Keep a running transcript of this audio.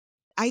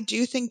I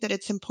do think that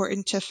it's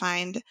important to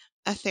find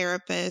a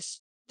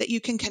therapist that you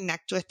can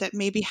connect with that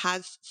maybe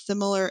has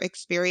similar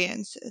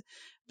experience,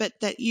 but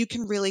that you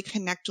can really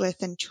connect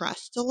with and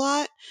trust a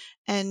lot.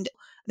 And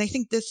I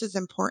think this is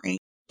important,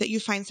 that you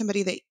find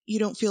somebody that you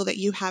don't feel that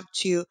you have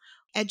to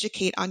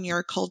educate on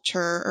your culture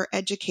or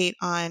educate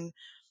on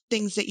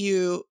things that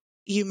you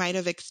might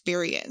have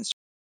experienced.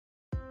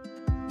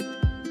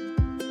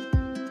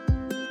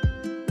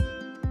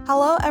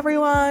 Hello,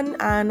 everyone,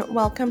 and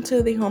welcome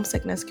to the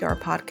Homesickness Cure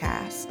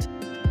podcast.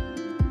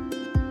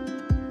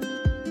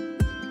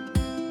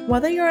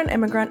 Whether you're an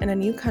immigrant in a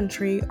new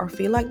country or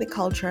feel like the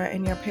culture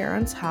in your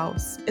parents'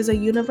 house is a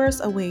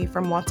universe away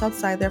from what's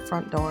outside their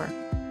front door,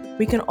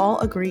 we can all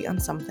agree on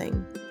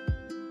something.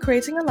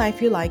 Creating a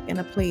life you like in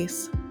a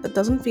place that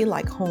doesn't feel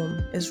like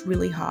home is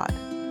really hard.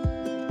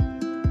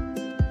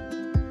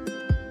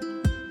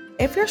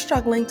 If you're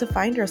struggling to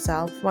find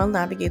yourself while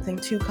navigating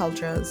two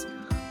cultures,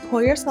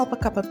 pour yourself a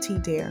cup of tea,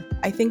 dear.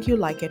 I think you'll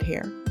like it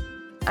here.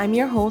 I'm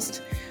your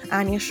host,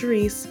 Anya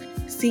Charisse,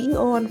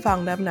 CEO and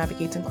founder of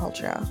Navigating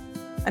Culture,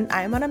 and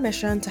I am on a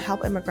mission to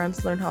help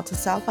immigrants learn how to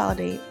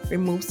self-validate,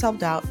 remove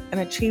self-doubt,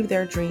 and achieve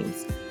their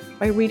dreams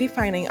by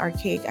redefining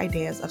archaic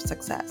ideas of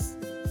success.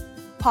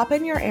 Pop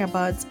in your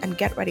earbuds and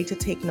get ready to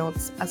take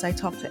notes as I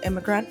talk to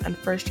immigrant and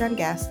first-gen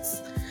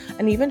guests,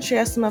 and even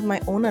share some of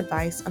my own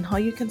advice on how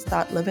you can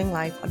start living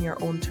life on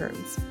your own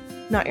terms.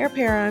 Not your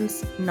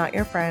parents, not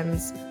your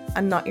friends,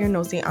 and not your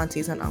nosy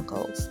aunties and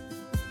uncles.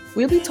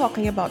 We'll be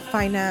talking about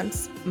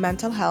finance,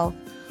 mental health,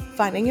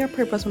 finding your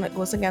purpose when it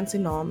goes against the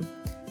norm,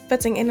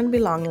 fitting in and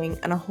belonging,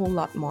 and a whole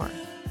lot more.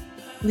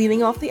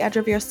 Leaning off the edge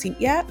of your seat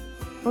yet?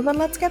 Well, then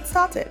let's get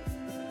started.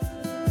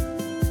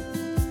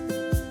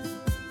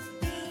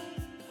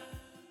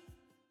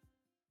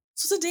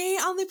 So today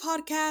on the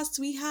podcast,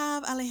 we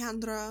have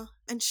Alejandra,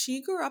 and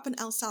she grew up in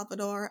El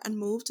Salvador and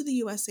moved to the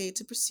USA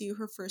to pursue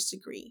her first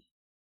degree.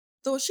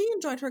 Though she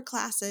enjoyed her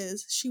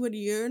classes, she would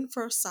yearn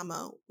for a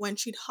summer when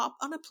she'd hop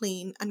on a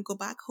plane and go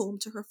back home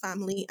to her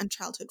family and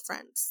childhood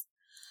friends.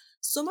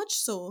 So much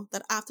so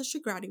that after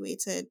she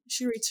graduated,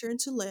 she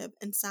returned to live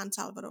in San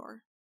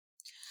Salvador.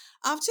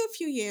 After a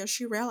few years,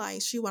 she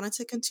realized she wanted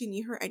to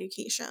continue her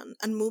education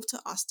and moved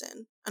to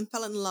Austin and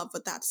fell in love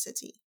with that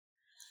city.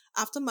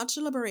 After much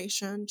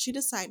deliberation, she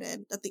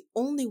decided that the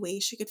only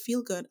way she could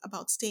feel good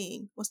about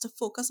staying was to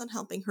focus on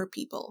helping her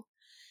people,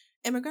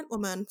 immigrant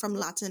women from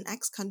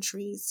Latinx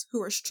countries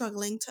who are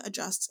struggling to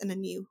adjust in a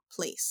new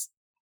place.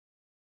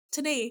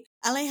 Today,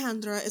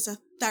 Alejandra is a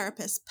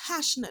therapist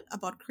passionate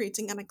about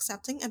creating an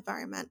accepting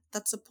environment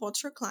that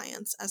supports her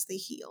clients as they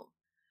heal.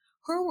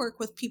 Her work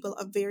with people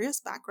of various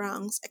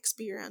backgrounds,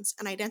 experience,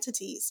 and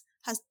identities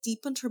has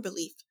deepened her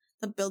belief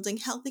that building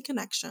healthy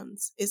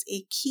connections is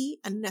a key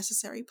and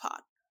necessary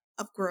part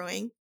of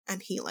growing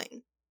and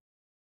healing.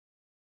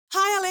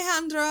 Hi,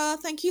 Alejandra.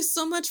 Thank you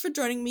so much for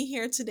joining me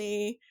here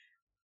today.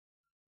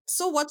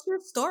 So what's your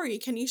story?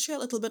 Can you share a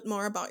little bit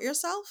more about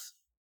yourself?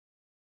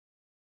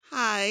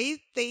 Hi,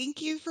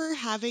 thank you for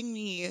having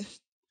me.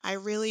 I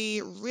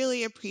really,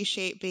 really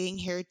appreciate being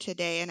here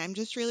today, and I'm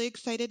just really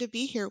excited to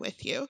be here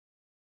with you.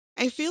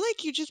 I feel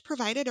like you just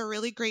provided a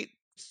really great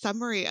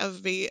summary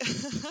of me.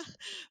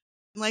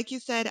 Like you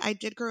said, I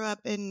did grow up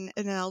in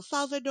El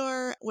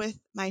Salvador with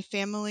my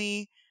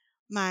family.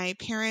 My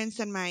parents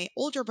and my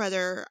older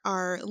brother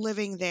are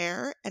living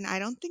there, and I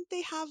don't think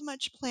they have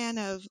much plan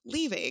of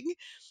leaving.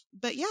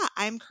 But yeah,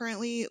 I'm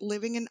currently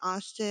living in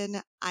Austin.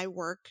 I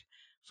work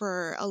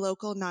for a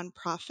local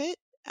nonprofit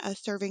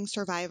serving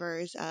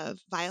survivors of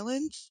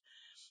violence.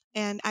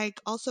 And I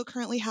also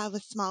currently have a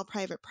small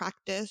private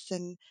practice,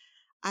 and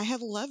I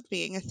have loved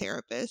being a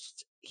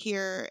therapist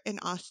here in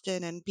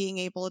Austin and being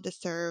able to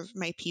serve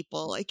my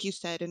people. Like you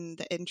said in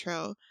the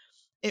intro,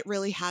 it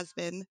really has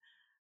been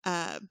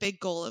a big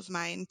goal of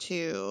mine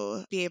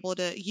to be able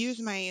to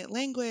use my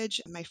language,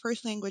 my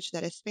first language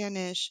that is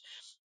Spanish,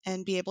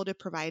 and be able to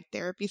provide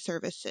therapy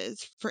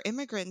services for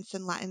immigrants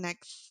and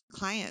Latinx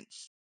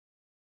clients.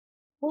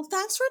 Well,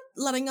 thanks for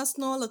letting us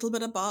know a little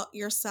bit about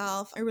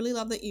yourself. I really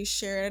love that you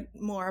shared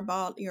more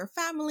about your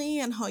family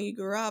and how you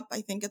grew up.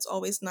 I think it's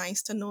always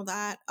nice to know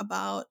that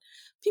about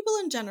people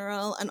in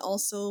general and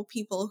also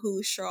people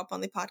who show up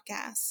on the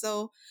podcast.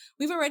 So,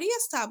 we've already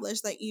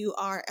established that you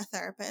are a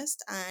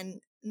therapist,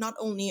 and not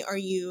only are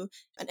you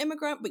an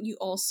immigrant, but you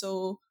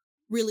also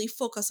really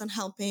focus on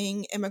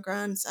helping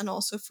immigrants and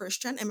also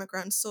first gen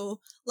immigrants.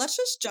 So, let's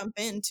just jump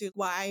into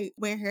why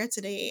we're here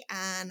today.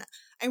 And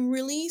I'm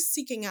really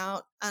seeking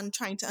out and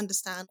trying to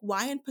understand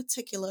why in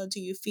particular do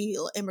you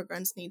feel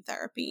immigrants need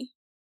therapy?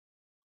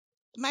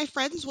 My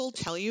friends will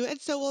tell you, and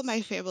so will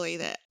my family,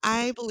 that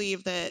I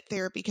believe that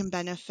therapy can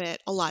benefit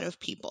a lot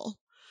of people.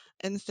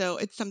 And so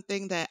it's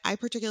something that I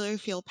particularly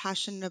feel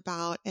passionate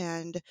about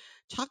and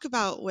talk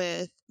about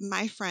with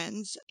my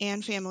friends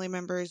and family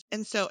members.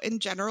 And so in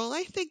general,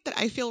 I think that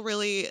I feel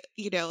really,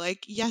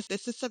 like, yes,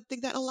 this is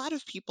something that a lot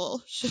of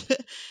people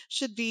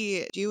should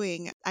be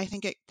doing. I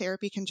think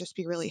therapy can just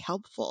be really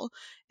helpful.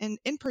 And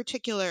in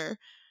particular,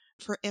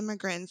 for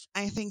immigrants,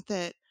 I think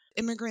that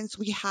immigrants,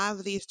 we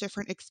have these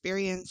different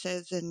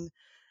experiences, and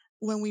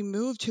when we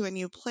move to a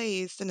new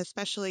place, and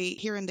especially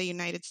here in the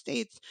United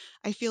States,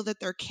 I feel that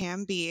there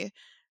can be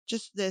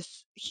just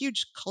this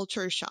huge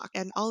culture shock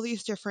and all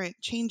these different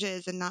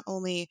changes, and not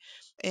only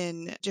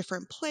in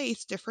different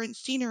place, different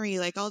scenery,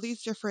 like all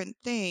these different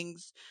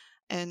things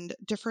and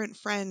different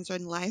friends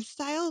and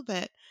lifestyle,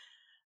 but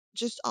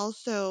just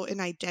also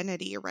an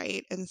identity,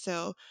 right? And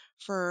so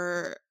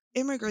for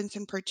immigrants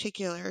in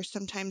particular,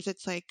 sometimes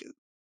it's like,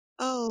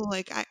 oh,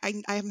 like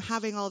I'm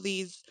having all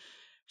these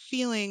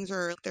feelings,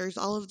 or there's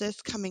all of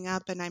this coming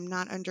up and I'm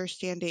not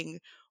understanding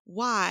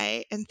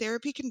why. And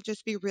therapy can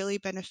just be really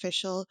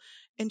beneficial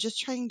in just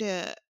trying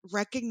to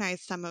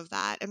recognize some of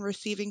that and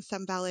receiving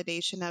some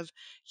validation of,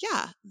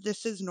 yeah,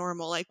 this is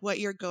normal. Like what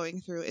you're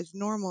going through is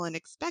normal and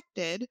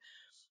expected.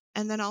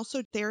 And then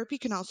also, therapy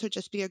can also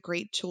just be a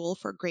great tool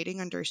for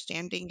grading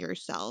understanding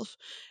yourself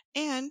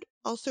and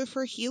also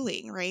for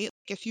healing, right?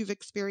 If you've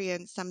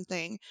experienced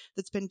something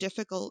that's been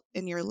difficult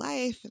in your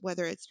life,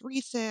 whether it's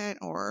recent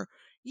or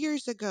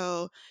years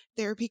ago,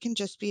 therapy can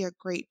just be a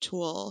great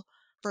tool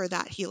for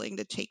that healing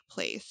to take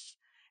place.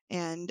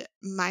 And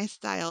my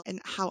style and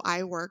how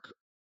I work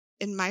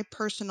in my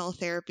personal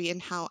therapy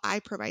and how I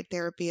provide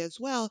therapy as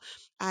well,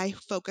 I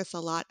focus a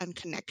lot on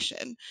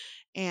connection.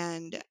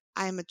 And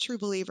I'm a true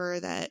believer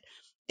that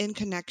in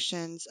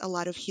connections, a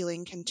lot of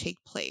healing can take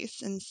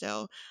place. And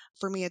so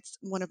for me, it's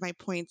one of my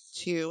points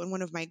too. And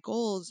one of my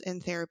goals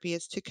in therapy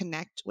is to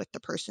connect with the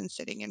person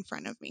sitting in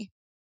front of me.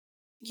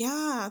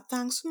 Yeah,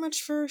 thanks so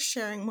much for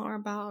sharing more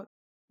about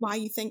why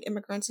you think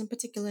immigrants in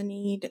particular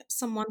need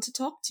someone to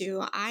talk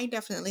to. I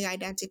definitely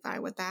identify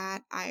with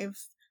that. I've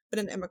been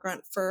an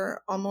immigrant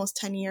for almost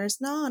 10 years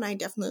now, and I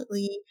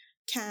definitely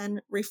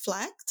can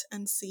reflect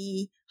and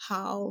see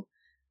how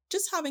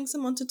just having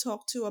someone to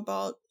talk to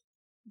about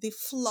the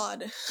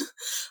flood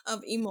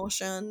of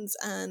emotions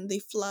and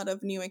the flood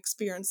of new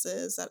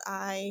experiences that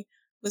I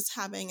was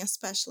having,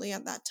 especially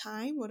at that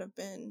time, would have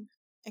been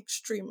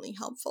extremely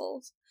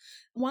helpful.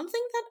 One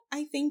thing that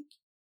I think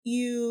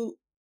you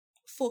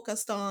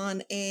focused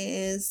on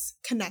is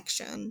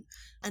connection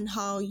and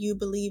how you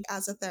believe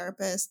as a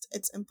therapist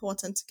it's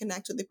important to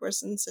connect with the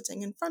person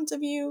sitting in front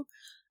of you.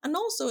 And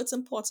also, it's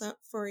important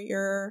for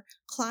your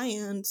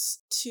clients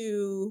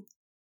to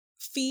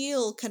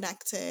feel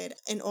connected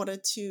in order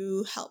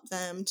to help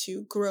them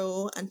to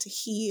grow and to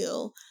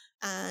heal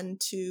and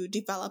to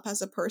develop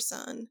as a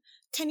person.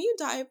 Can you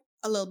dive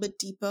a little bit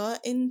deeper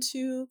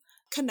into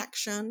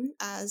connection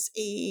as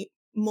a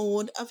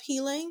mode of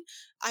healing?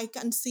 I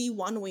can see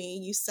one way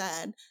you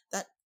said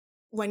that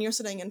when you're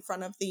sitting in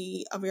front of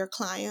your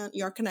client,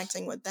 you're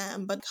connecting with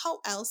them, but how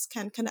else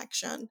can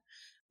connection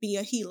be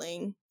a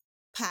healing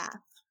path,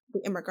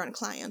 the immigrant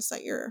clients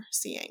that you're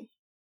seeing?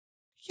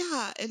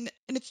 Yeah, and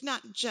it's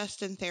not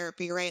just in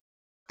therapy, right?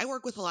 I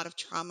work with a lot of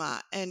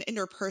trauma and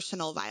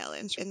interpersonal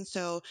violence. And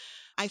so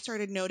I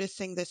started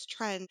noticing this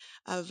trend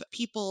of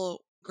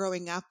people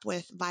growing up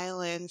with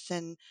violence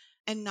and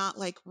not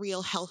like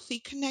real healthy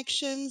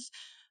connections.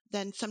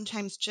 Then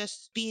sometimes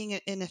just being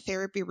in a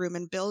therapy room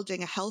and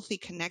building a healthy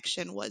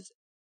connection was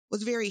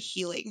very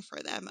healing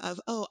for them of,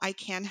 oh, I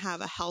can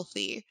have a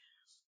healthy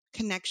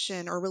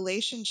connection or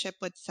relationship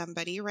with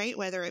somebody, right?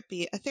 Whether it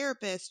be a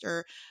therapist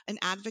or an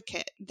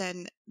advocate,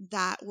 then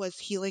that was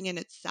healing in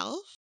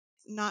itself,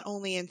 not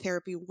only in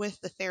therapy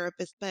with the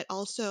therapist, but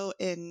also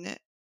in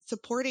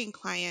supporting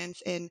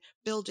clients in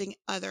building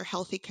other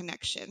healthy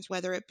connections,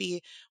 whether it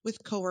be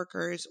with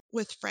coworkers,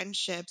 with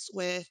friendships,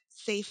 with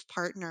safe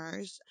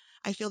partners.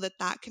 I feel that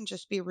that can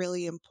just be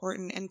really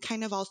important, and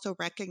kind of also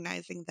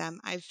recognizing them.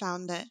 I've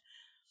found that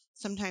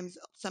sometimes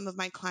some of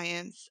my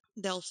clients,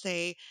 they'll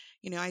say,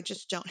 I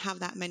just don't have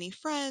that many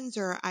friends,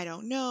 or I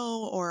don't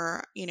know,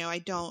 or, I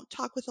don't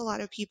talk with a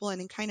lot of people.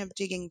 And in kind of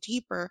digging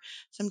deeper,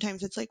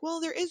 sometimes it's like,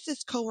 well, there is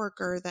this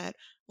coworker that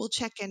will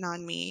check in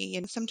on me.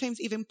 And sometimes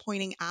even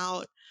pointing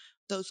out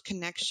those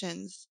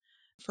connections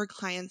for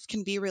clients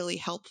can be really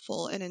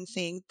helpful. And in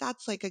saying,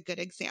 that's like a good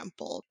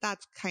example.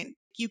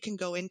 You can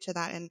go into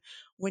that. And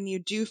when you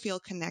do feel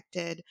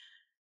connected,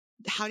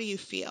 how do you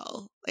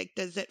feel? Like,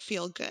 does it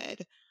feel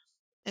good?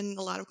 And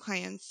a lot of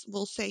clients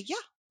will say, yeah,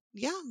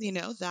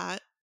 yeah,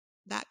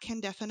 that can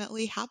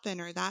definitely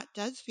happen, or that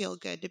does feel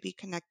good to be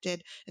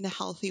connected in a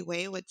healthy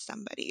way with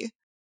somebody.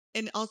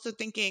 And also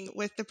thinking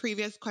with the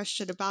previous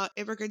question about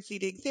immigrants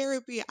needing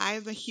therapy, I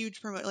have a huge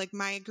promote, like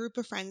my group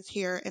of friends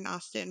here in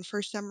Austin,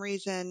 for some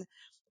reason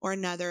or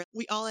another,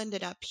 we all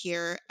ended up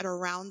here at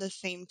around the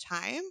same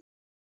time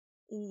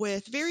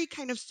with very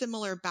kind of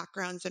similar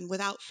backgrounds and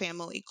without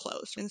family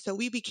close. And so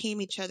we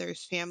became each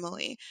other's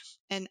family.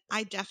 And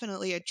I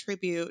definitely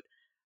attribute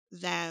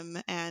them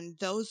and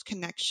those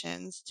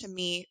connections to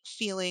me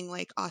feeling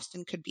like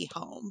Austin could be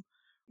home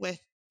with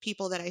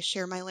people that I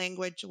share my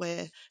language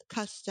with,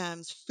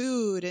 customs,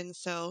 food. And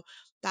so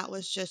that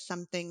was just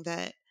something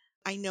that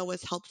I know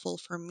was helpful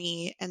for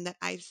me, and that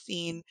I've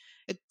seen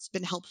it's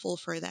been helpful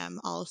for them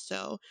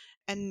also.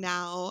 And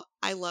now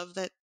I love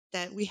that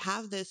we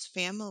have this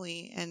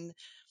family and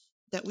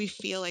that we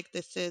feel like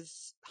this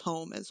is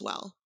home as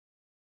well.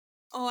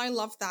 Oh, I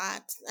love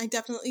that. I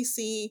definitely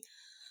see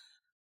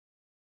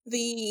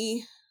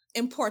the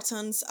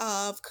importance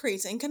of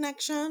creating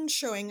connection,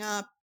 showing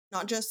up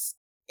not just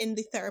in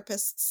the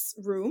therapist's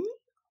room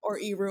or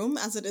e-room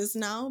as it is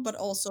now, but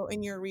also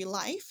in your real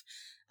life.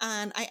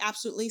 And I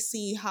absolutely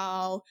see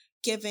how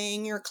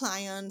giving your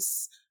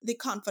clients the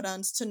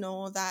confidence to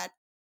know that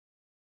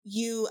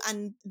you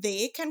and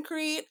they can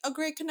create a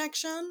great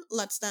connection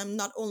lets them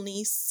not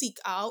only seek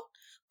out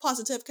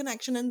positive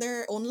connection in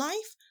their own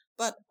life,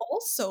 but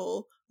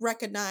also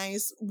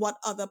recognize what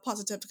other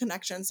positive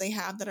connections they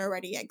have that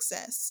already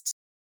exist.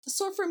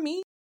 So for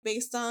me,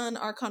 based on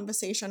our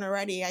conversation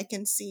already, I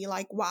can see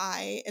like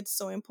why it's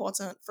so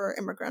important for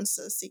immigrants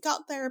to seek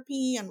out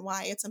therapy and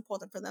why it's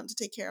important for them to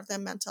take care of their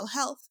mental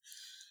health.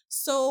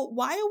 So,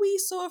 why are we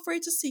so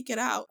afraid to seek it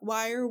out?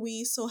 Why are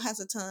we so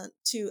hesitant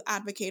to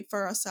advocate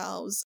for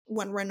ourselves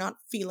when we're not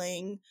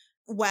feeling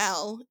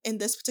well in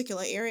this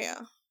particular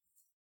area?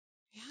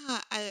 Yeah,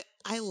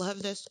 I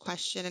love this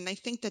question, and I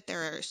think that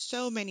there are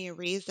so many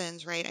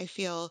reasons, right? I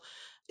feel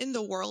in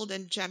the world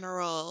in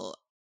general,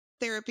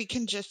 therapy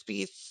can just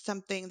be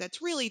something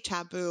that's really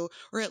taboo,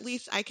 or at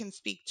least I can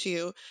speak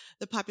to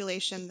the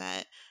population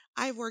that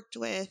I've worked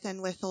with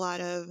and with a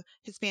lot of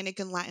Hispanic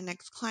and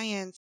Latinx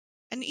clients.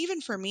 And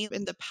even for me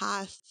in the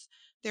past,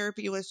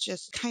 therapy was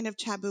just kind of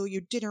taboo.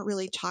 You didn't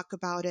really talk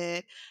about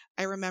it.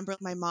 I remember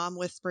my mom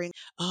whispering,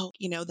 oh,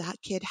 that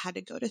kid had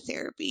to go to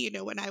therapy,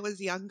 when I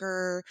was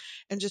younger,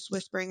 and just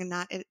whispering and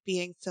not it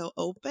being so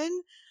open.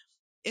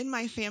 In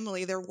my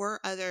family, there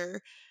were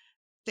other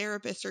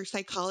therapists or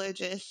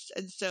psychologists.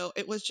 And so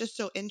it was just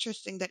so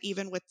interesting that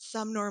even with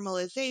some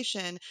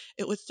normalization,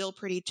 it was still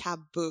pretty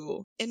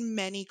taboo in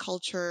many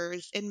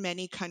cultures, in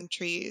many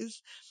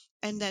countries.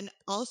 And then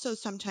also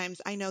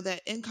sometimes I know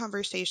that in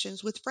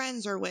conversations with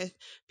friends or with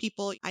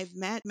people I've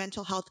met,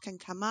 mental health can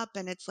come up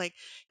and it's like,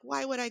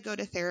 why would I go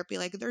to therapy?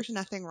 Like, there's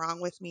nothing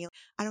wrong with me.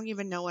 I don't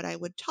even know what I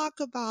would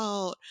talk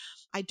about.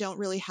 I don't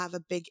really have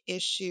a big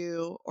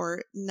issue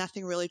or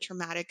nothing really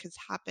traumatic has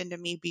happened to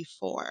me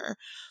before.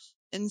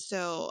 And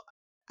so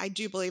I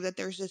do believe that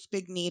there's this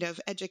big need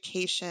of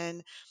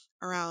education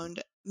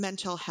around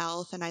mental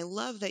health. And I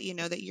love that,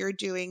 that you're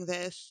doing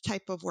this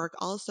type of work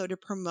also to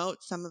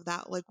promote some of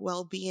that like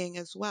well-being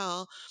as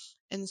well.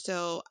 And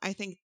so I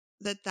think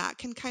that that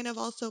can kind of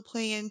also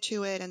play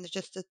into it. And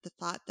just the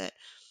thought that,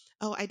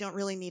 oh, I don't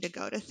really need to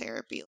go to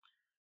therapy.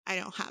 I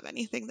don't have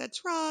anything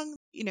that's wrong.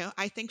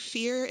 I think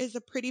fear is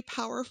a pretty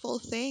powerful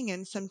thing.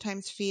 And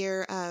sometimes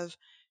fear of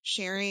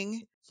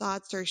sharing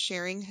thoughts or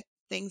sharing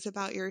things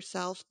about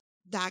yourself,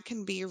 that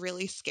can be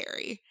really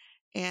scary.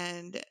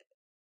 And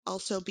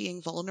also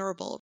being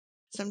vulnerable.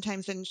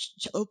 Sometimes in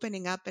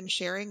opening up and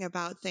sharing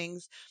about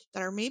things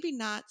that are maybe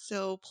not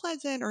so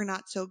pleasant or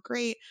not so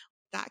great,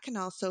 that can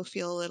also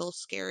feel a little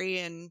scary.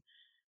 And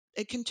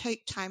it can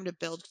take time to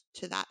build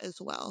to that as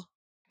well.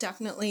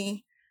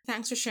 Definitely.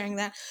 Thanks for sharing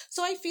that.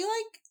 So I feel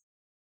like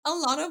a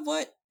lot of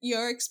what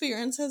your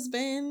experience has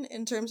been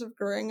in terms of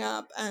growing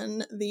up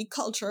and the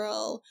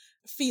cultural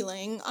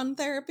feeling on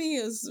therapy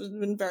has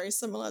been very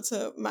similar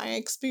to my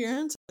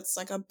experience. It's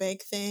like a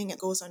big thing. It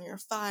goes on your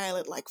file.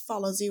 It like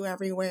follows you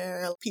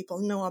everywhere. People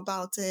know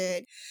about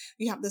it.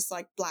 You have this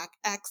like black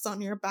X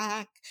on your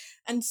back.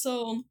 And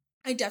so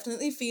I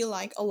definitely feel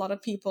like a lot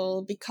of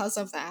people, because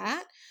of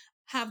that,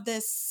 have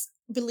this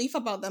belief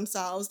about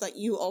themselves that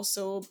you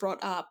also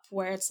brought up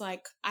where it's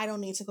like, I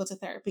don't need to go to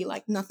therapy,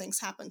 like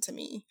nothing's happened to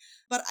me.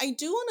 But I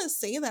do want to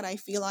say that I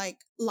feel like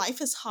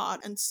life is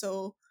hard, and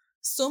so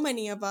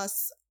many of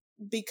us,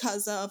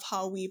 because of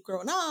how we've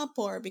grown up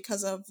or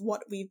because of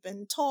what we've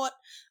been taught,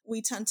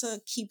 we tend to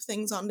keep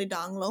things on the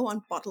down low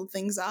and bottle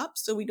things up,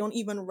 so we don't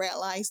even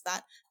realize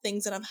that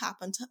things that have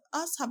happened to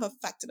us have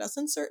affected us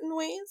in certain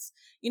ways.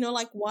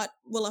 Like what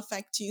will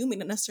affect you may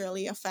not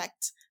necessarily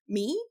affect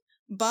me,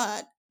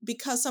 but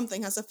because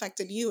something has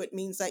affected you, it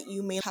means that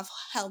you may have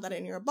held that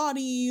in your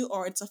body,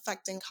 or it's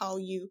affecting how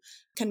you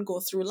can go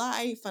through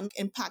life and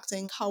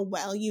impacting how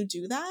well you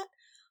do that.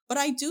 But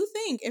I do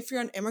think if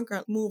you're an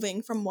immigrant,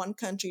 moving from one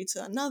country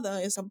to another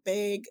is a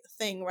big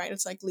thing, right?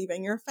 It's like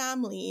leaving your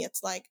family.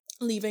 It's like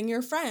leaving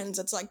your friends.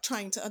 It's like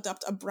trying to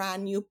adopt a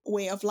brand new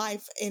way of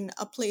life in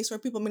a place where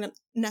people may not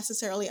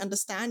necessarily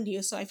understand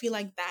you. So I feel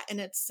like that in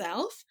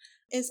itself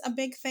is a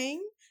big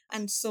thing.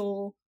 And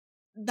so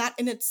that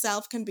in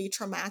itself can be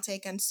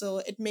traumatic. And so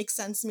it makes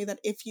sense to me that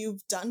if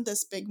you've done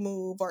this big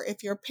move, or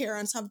if your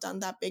parents have done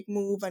that big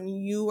move and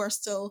you are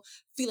still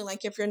feeling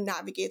like if you're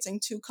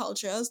navigating two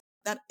cultures,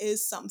 that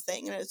is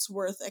something and it's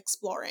worth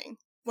exploring.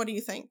 What do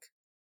you think?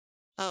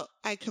 Oh,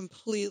 I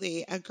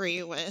completely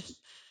agree with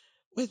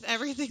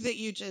everything that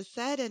you just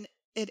said. And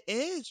it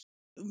is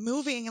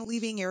moving and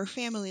leaving your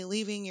family,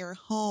 leaving your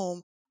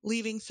home,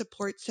 leaving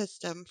support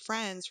system,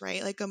 friends,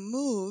 right? Like a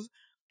move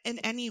in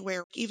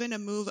anywhere, even a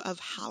move of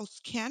house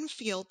can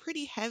feel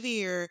pretty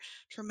heavy or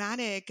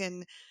traumatic.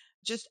 And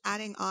just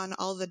adding on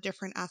all the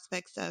different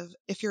aspects of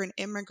if you're an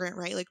immigrant,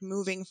 right? Like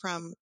moving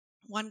from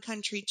one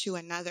country to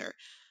another,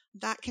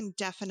 that can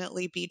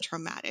definitely be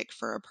traumatic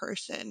for a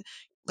person.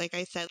 Like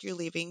I said, you're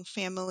leaving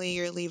family,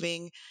 you're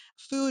leaving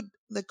food,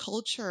 the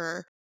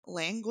culture.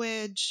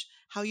 language,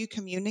 how you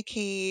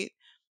communicate,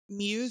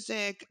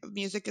 music.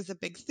 Music is a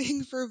big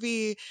thing for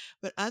me,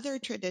 but other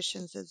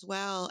traditions as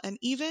well. And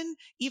even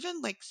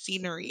like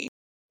scenery.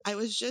 I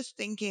was just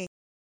thinking,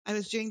 I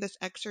was doing this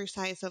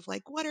exercise of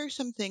like, what are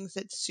some things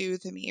that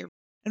soothe me?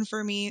 And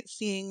for me,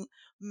 seeing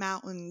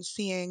mountains,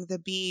 seeing the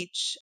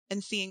beach,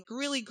 and seeing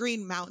really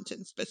green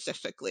mountains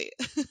specifically,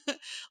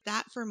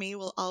 that for me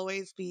will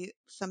always be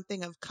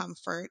something of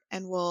comfort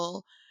and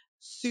will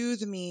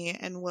soothe me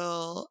and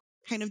will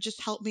kind of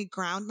just help me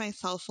ground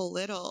myself a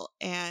little.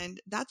 And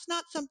that's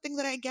not something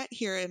that I get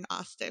here in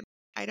Austin.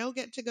 I don't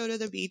get to go to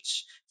the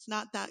beach. It's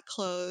not that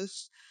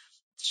close.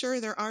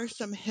 Sure, there are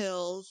some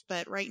hills,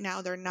 but right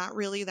now they're not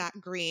really that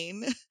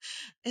green.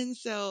 And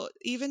so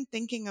even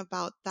thinking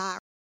about that,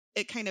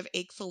 it kind of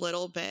aches a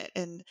little bit.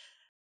 And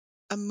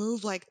a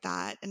move like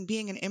that and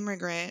being an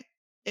immigrant,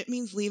 it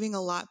means leaving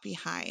a lot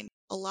behind,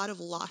 a lot of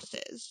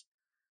losses,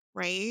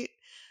 right?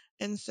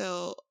 And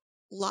so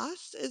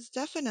loss is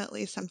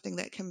definitely something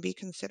that can be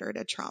considered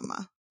a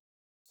trauma.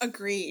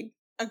 Agreed.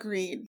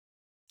 Agreed.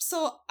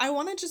 So I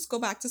want to just go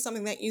back to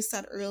something that you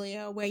said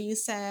earlier, where you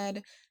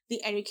said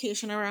the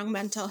education around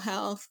mental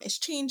health is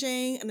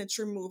changing and it's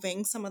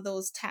removing some of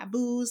those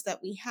taboos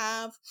that we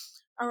have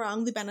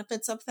around the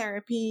benefits of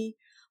therapy.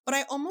 But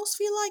I almost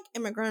feel like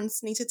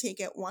immigrants need to take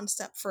it one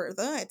step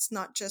further. It's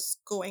not just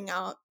going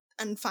out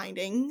and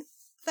finding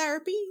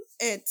therapy,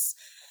 it's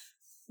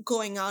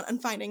going out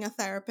and finding a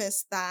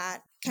therapist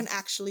that can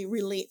actually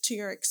relate to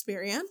your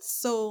experience.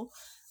 So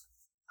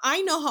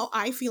I know how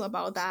I feel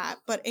about that,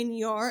 but in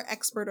your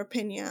expert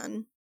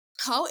opinion,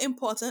 how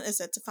important is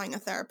it to find a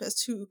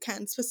therapist who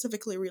can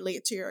specifically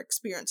relate to your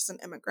experience as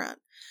an immigrant?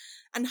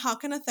 And how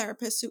can a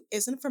therapist who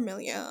isn't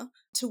familiar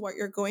to what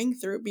you're going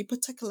through be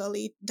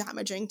particularly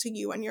damaging to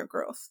you and your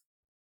growth?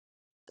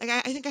 Like,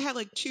 I think I have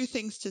like two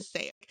things to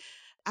say.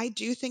 I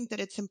do think that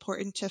it's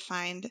important to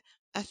find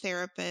a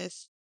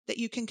therapist that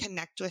you can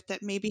connect with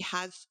that maybe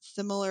has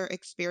similar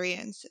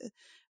experiences,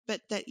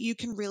 but that you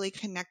can really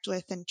connect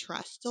with and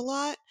trust a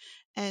lot.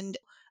 And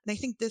I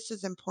think this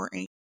is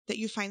important that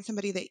you find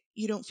somebody that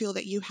you don't feel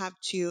that you have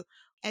to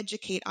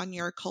educate on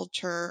your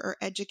culture or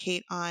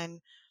educate on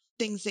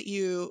things that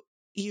you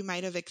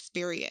might have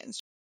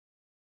experienced.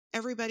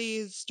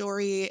 Everybody's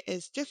story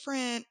is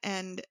different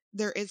and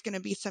there is going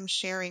to be some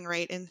sharing,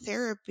 right, in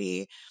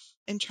therapy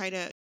and try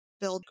to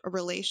build a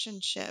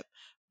relationship.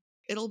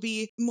 It'll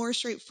be more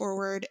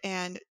straightforward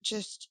and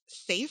just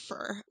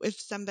safer with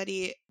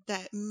somebody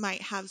that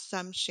might have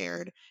some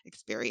shared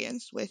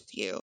experience with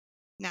you.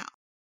 Now,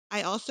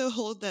 I also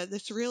hold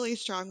this really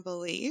strong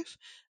belief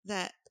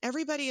that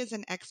everybody is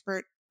an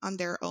expert on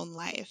their own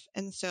life.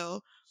 And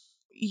so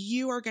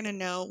you are going to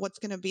know what's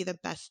going to be the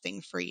best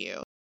thing for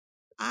you.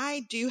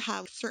 I do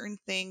have certain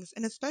things,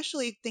 and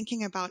especially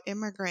thinking about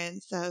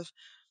immigrants, of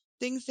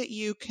things that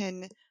you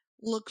can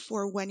look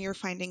for when you're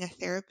finding a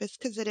therapist,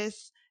 because it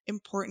is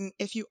important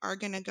if you are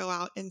going to go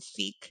out and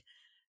seek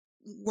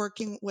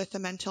working with a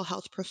mental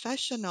health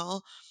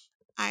professional.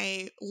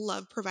 I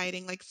love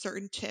providing like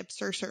certain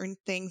tips or certain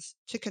things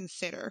to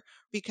consider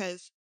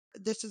because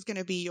this is going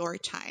to be your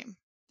time.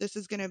 This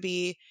is going to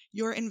be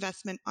your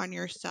investment on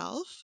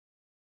yourself.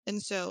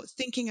 And so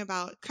thinking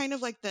about kind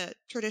of like the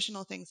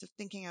traditional things of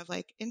thinking of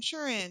like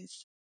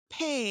insurance,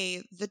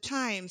 pay, the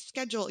time,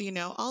 schedule,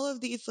 all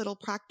of these little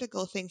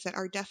practical things that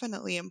are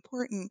definitely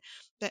important.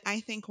 But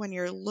I think when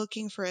you're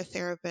looking for a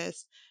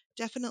therapist,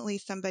 definitely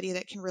somebody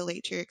that can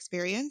relate to your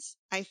experience,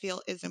 I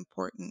feel is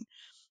important.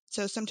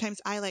 So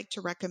sometimes I like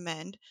to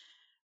recommend,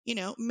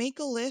 make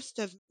a list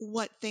of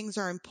what things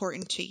are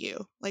important to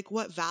you, like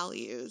what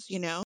values,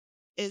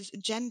 is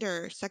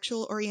gender,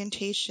 sexual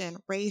orientation,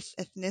 race,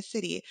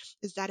 ethnicity,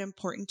 is that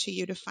important to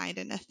you to find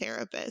in a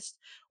therapist?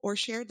 Or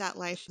share that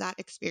life, that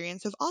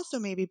experience of also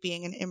maybe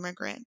being an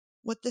immigrant,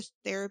 what this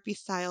therapy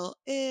style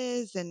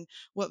is and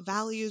what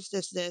values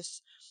does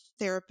this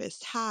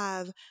therapist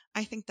have?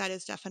 I think that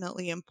is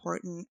definitely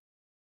important.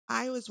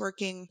 I was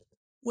working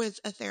with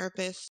a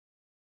therapist,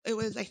 it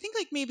was, I think,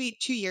 like maybe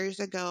 2 years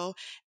ago.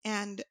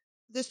 And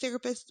this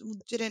therapist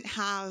didn't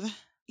have,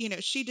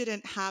 she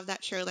didn't have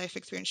that shared life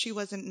experience. She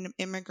wasn't an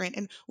immigrant.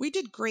 And we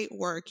did great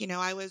work.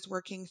 I was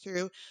working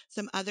through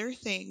some other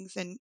things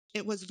and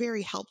it was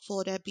very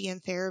helpful to be in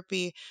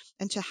therapy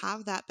and to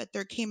have that. But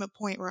there came a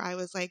point where I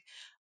was like,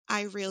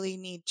 I really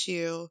need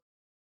to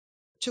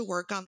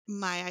work on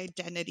my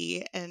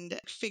identity and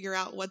figure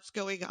out what's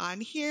going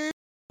on here,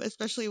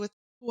 especially with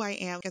who I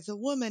am as a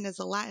woman, as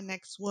a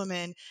Latinx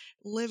woman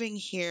living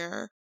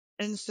here.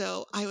 And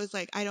so I was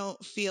like, I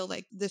don't feel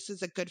like this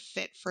is a good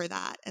fit for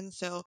that. And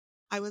so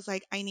I was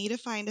like, I need to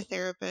find a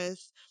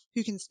therapist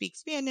who can speak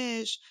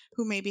Spanish,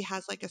 who maybe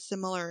has like a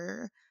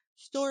similar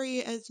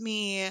story as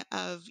me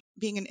of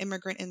being an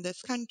immigrant in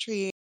this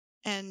country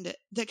and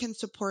that can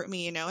support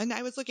me, And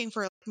I was looking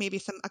for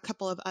maybe a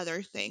couple of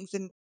other things.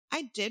 And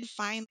I did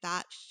find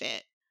that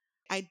fit.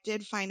 I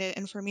did find it.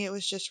 And for me, it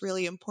was just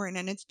really important.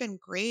 And it's been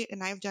great.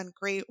 And I've done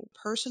great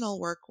personal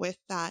work with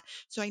that.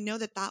 So I know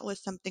that that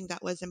was something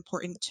that was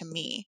important to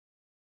me.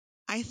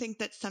 I think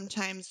that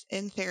sometimes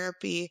in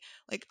therapy,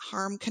 like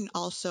harm can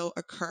also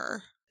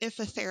occur if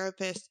a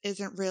therapist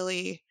isn't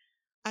really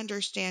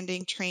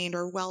understanding, trained,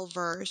 or well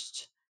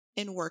versed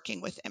in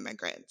working with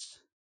immigrants.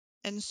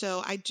 And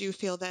so I do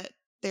feel that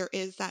there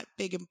is that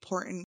big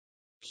important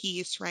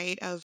piece, right?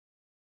 Of,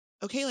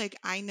 okay, like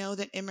I know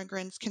that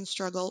immigrants can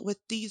struggle with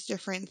these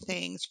different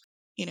things,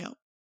 you know,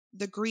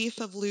 the grief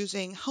of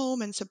losing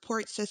home and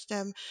support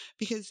system,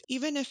 because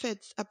even if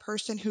it's a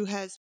person who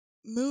has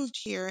moved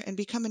here and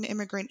become an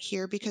immigrant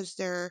here because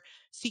they're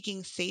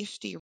seeking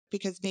safety,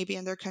 because maybe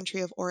in their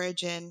country of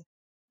origin,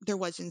 there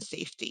wasn't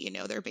safety,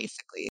 they're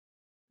basically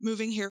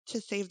moving here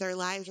to save their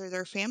lives or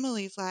their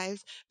families'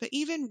 lives. But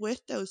even with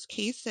those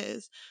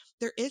cases,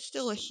 there is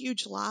still a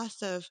huge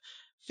loss of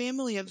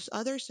family, of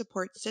other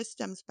support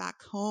systems back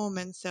home.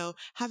 And so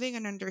having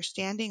an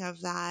understanding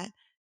of that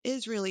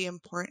is really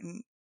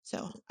important.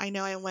 So I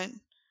know I went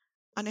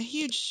on a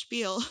huge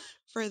spiel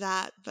for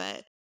that,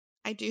 but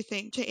I do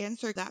think to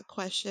answer that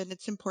question,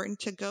 it's important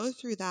to go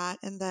through that.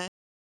 And that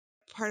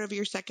part of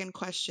your second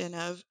question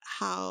of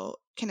how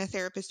can a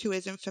therapist who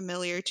isn't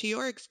familiar to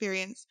your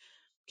experience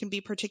can be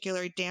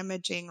particularly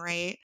damaging,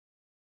 right?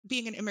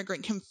 Being an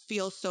immigrant can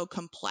feel so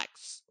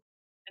complex.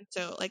 And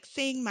so, like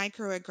saying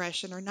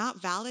microaggression or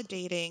not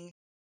validating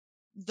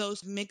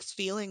those mixed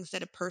feelings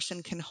that a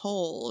person can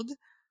hold,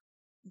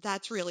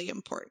 that's really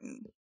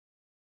important.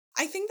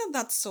 I think that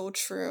that's so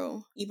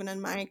true. Even in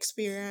my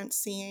experience,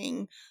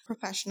 seeing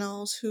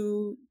professionals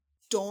who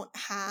don't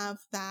have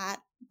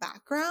that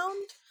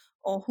background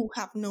or who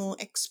have no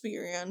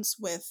experience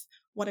with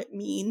what it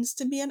means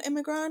to be an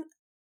immigrant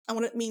and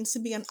what it means to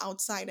be an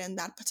outsider in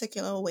that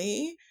particular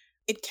way,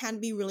 it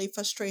can be really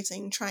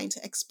frustrating trying to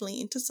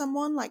explain to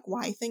someone like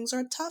why things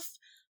are tough,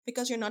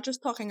 because you're not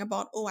just talking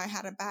about, oh, I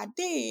had a bad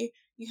day.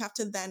 You have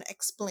to then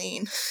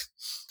explain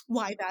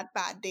why that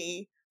bad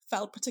day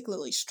felt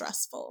particularly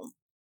stressful.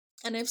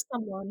 And if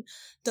someone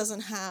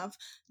doesn't have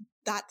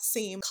that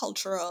same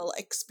cultural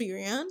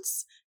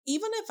experience,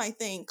 even if I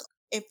think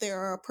if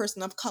they're a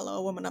person of color,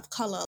 a woman of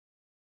color,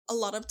 a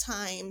lot of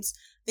times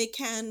they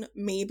can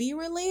maybe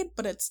relate,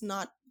 but it's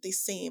not the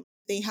same.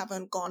 They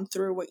haven't gone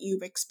through what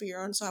you've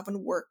experienced or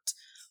haven't worked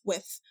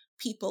with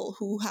people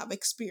who have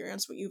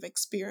experienced what you've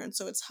experienced.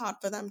 So it's hard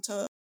for them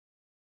to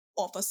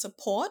offer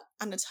support,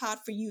 and it's hard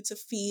for you to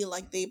feel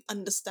like they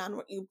understand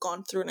what you've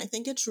gone through. And I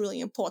think it's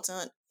really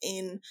important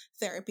in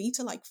therapy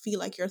to like feel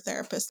like your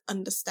therapist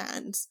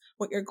understands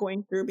what you're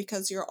going through,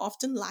 because you're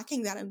often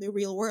lacking that in the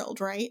real world,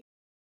 right?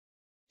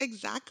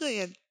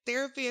 Exactly. And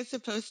therapy is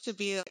supposed to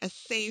be a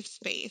safe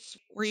space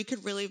where you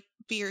could really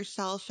be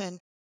yourself. And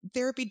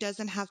therapy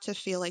doesn't have to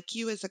feel like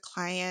you as a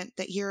client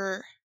that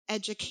you're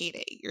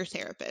educating your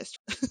therapist.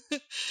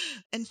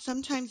 And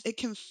sometimes it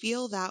can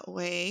feel that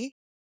way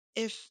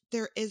if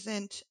there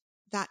isn't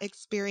that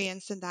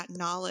experience and that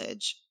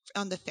knowledge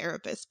on the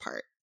therapist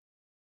part.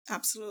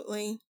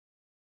 Absolutely.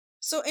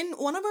 So, in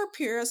one of our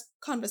previous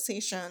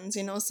conversations,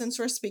 since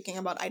we're speaking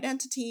about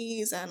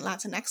identities and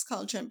Latinx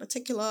culture in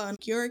particular, and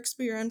your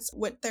experience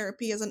with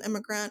therapy as an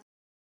immigrant,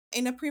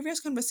 in a previous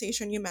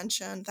conversation, you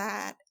mentioned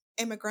that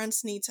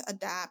immigrants need to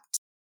adapt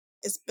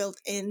is built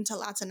into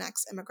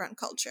Latinx immigrant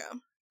culture.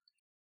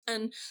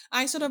 And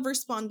I sort of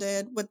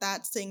responded with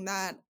that, saying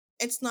that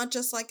it's not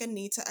just like a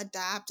need to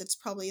adapt. It's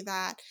probably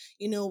that,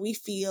 we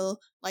feel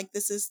like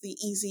this is the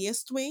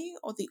easiest way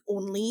or the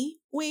only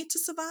way to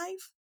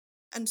survive.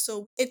 And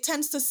so it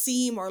tends to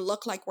seem or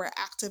look like we're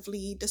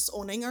actively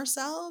disowning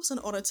ourselves in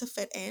order to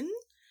fit in.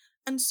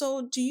 And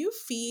so, do you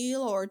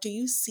feel or do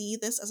you see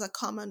this as a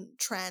common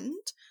trend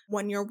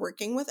when you're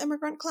working with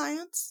immigrant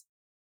clients?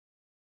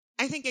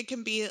 I think it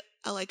can be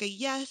like a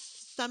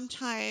yes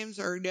sometimes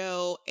or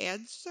no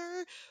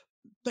answer,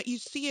 but you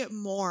see it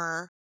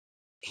more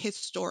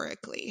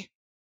historically.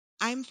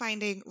 I'm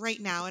finding right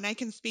now, and I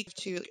can speak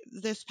to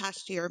this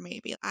past year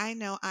maybe, I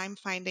know I'm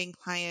finding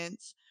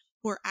clients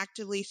who are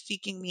actively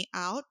seeking me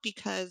out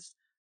because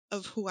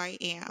of who I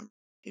am,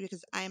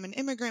 because I am an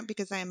immigrant,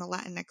 because I am a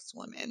Latinx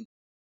woman.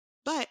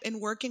 But in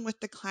working with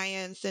the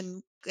clients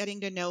and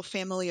getting to know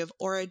family of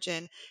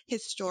origin,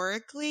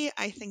 historically,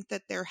 I think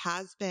that there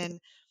has been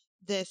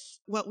this,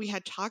 what we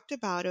had talked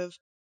about, of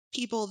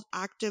people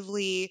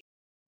actively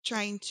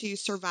trying to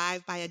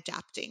survive by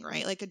adapting,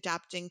 right? Like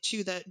adapting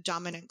to the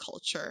dominant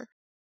culture.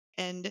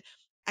 And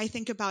I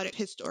think about it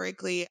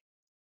historically.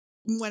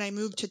 When I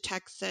moved to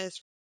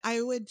Texas, I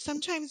would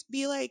sometimes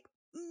be like,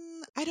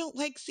 I don't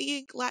like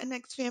seeing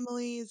Latinx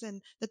families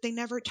and that they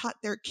never taught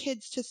their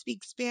kids to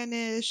speak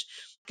Spanish.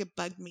 It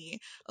bugged me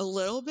a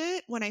little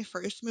bit when I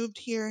first moved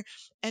here.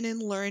 And in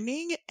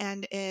learning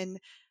and in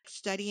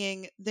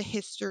studying the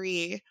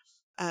history,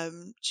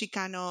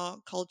 Chicano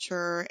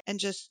culture and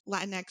just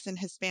Latinx and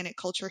Hispanic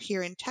culture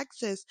here in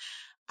Texas,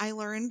 I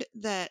learned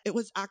that it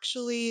was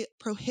actually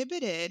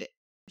prohibited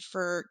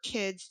for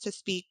kids to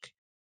speak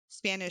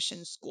Spanish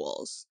in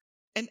schools.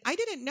 And I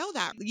didn't know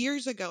that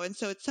years ago. And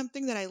so it's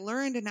something that I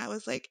learned and I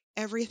was like,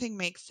 everything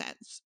makes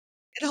sense.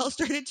 It all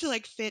started to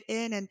like fit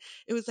in and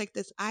it was like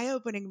this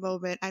eye-opening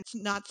moment. It's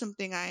not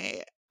something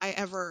I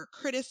ever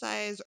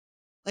criticize.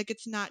 Like,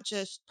 it's not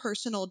just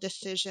personal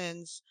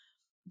decisions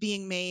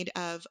being made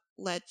of,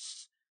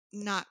 let's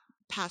not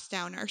pass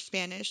down our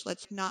Spanish,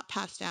 let's not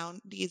pass down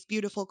these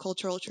beautiful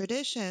cultural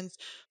traditions.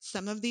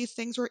 Some of these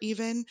things were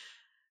even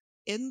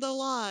in the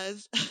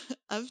laws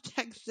of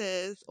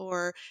Texas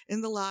or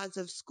in the laws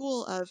of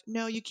school of,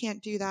 no, you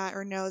can't do that,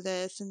 or no,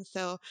 this. And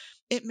so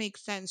it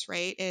makes sense,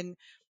 right? And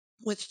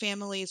with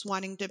families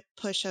wanting to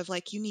push of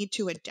like, you need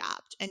to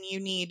adapt and you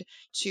need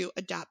to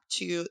adapt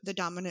to the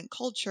dominant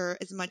culture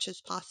as much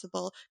as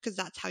possible because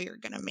that's how you're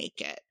going to make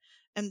it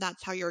and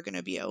that's how you're going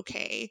to be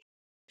okay.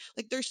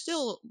 Like, there's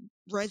still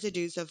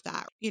residues of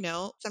that,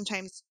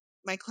 sometimes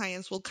my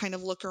clients will kind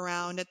of look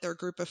around at their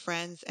group of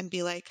friends and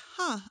be like,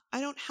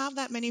 I don't have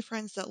that many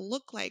friends that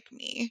look like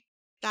me.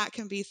 That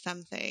can be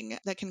something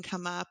that can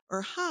come up.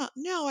 Or,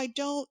 no, I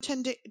don't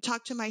tend to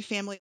talk to my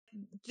family.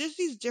 Just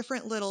these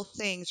different little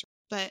things.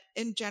 But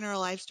in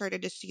general, I've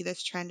started to see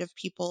this trend of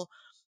people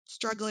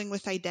struggling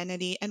with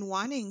identity and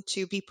wanting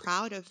to be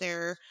proud of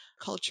their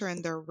culture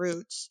and their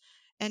roots.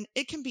 And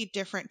it can be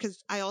different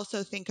because I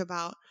also think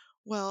about,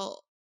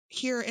 well,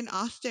 here in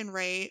Austin,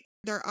 right?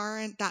 There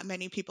aren't that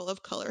many people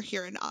of color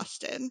here in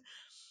Austin.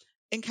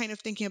 And kind of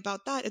thinking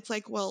about that, it's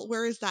like, well,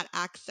 where is that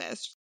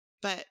access?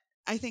 But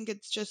I think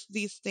it's just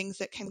these things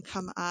that can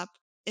come up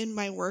in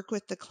my work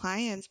with the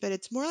clients, but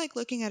it's more like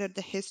looking at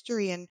the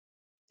history, and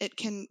it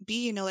can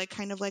be, like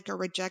kind of like a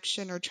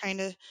rejection or trying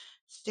to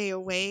stay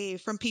away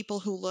from people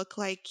who look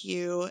like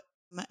you.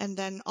 And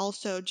then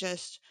also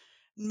just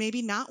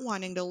maybe not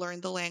wanting to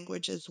learn the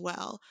language as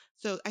well.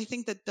 So I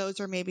think that those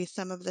are maybe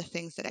some of the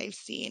things that I've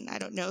seen. I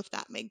don't know if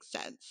that makes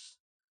sense.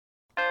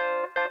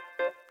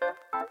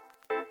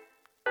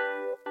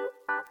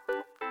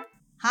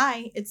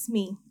 Hi, it's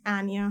me,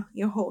 Anya,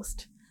 your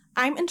host.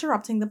 I'm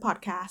interrupting the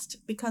podcast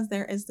because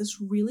there is this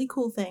really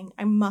cool thing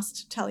I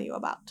must tell you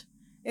about.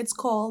 It's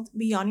called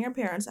Beyond Your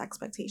Parents'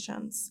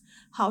 Expectations: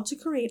 How to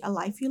Create a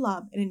Life You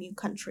Love in a New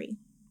Country.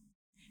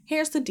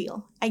 Here's the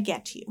deal. I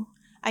get you.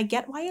 I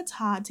get why it's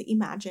hard to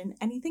imagine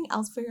anything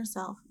else for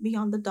yourself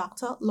beyond the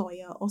doctor,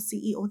 lawyer, or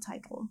CEO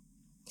title.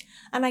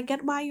 And I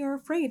get why you're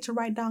afraid to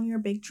write down your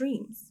big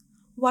dreams.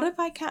 What if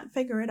I can't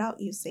figure it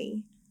out, you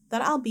say?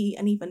 Then I'll be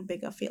an even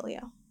bigger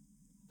failure.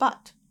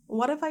 But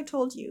what if I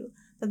told you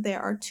that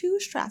there are 2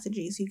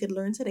 strategies you could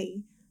learn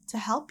today to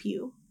help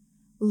you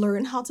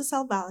learn how to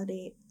self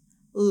validate,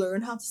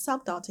 learn how to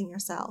stop doubting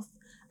yourself,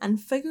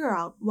 and figure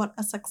out what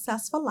a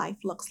successful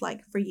life looks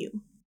like for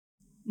you,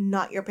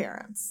 not your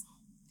parents?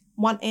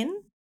 Want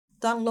in?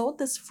 Download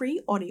this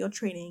free audio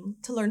training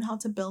to learn how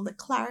to build the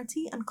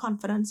clarity and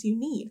confidence you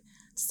need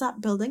to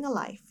start building a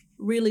life you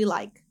really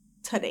like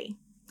today.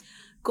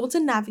 Go to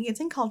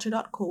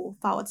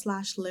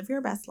navigatingculture.co/live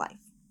your best life.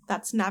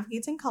 That's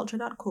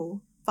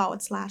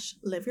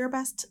navigatingculture.co/live your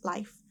best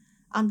life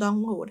and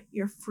download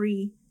your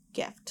free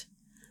gift.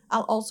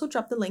 I'll also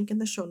drop the link in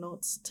the show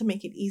notes to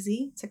make it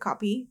easy to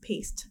copy,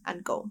 paste,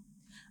 and go.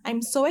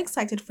 I'm so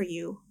excited for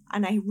you,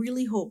 and I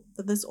really hope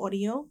that this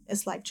audio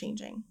is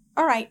life-changing.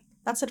 All right,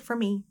 that's it for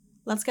me.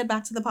 Let's get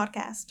back to the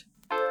podcast.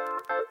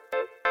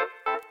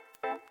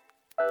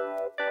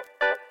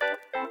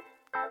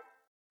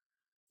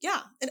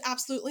 Yeah, it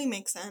absolutely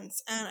makes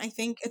sense. And I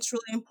think it's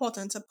really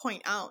important to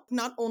point out,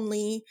 not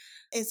only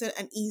is it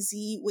an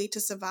easy way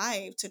to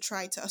survive to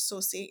try to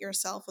associate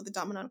yourself with the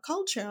dominant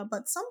culture,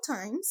 but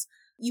sometimes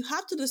you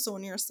have to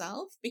disown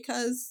yourself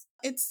because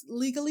it's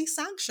legally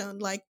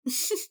sanctioned. Like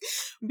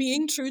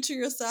being true to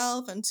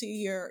yourself and to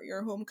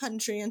your home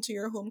country and to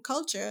your home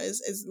culture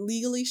is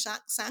legally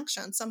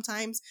sanctioned.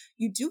 Sometimes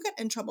you do get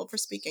in trouble for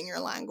speaking your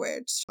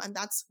language. And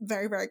that's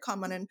very, very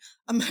common in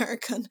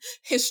American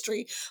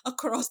history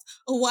across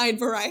a wide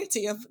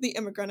variety of the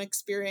immigrant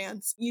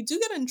experience. You do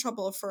get in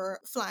trouble for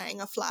flying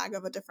a flag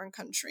of a different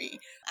country.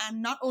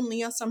 And not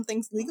only are some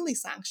things legally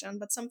sanctioned,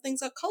 but some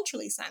things are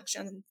culturally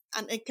sanctioned.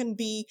 And it can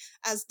be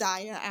as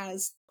dire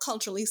as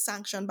culturally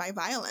sanctioned by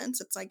violence.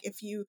 It's like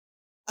if you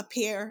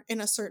appear in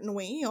a certain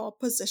way or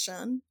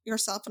position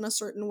yourself in a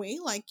certain way,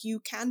 like you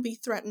can be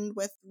threatened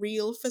with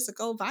real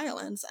physical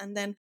violence. And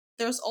then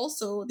there's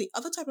also the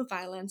other type of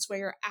violence where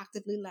you're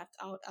actively left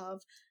out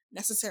of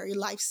necessary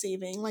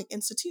life-saving like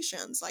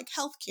institutions like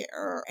healthcare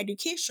or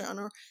education,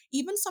 or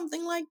even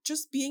something like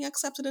just being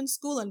accepted in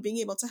school and being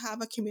able to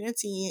have a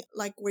community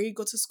like where you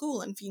go to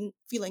school and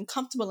feeling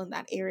comfortable in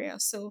that area.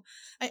 So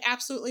I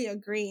absolutely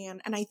agree.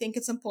 And I think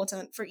it's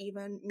important for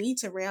even me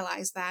to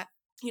realize that,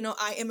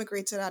 I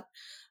immigrated at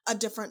a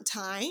different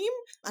time.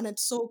 And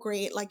it's so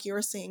great, like you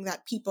were saying,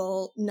 that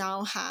people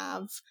now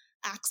have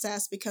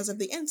access because of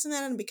the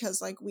internet and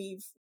because like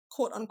we've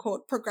quote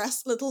unquote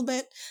progressed a little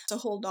bit to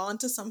hold on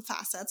to some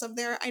facets of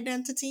their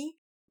identity.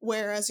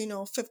 Whereas,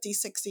 50,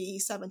 60,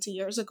 70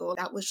 years ago,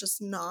 that was just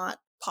not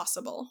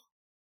possible.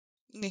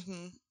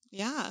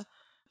 Yeah,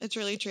 it's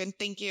really true. And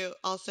thank you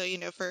also,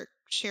 for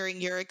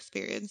sharing your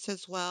experience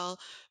as well.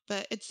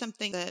 But it's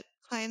something that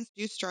clients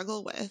do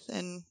struggle with.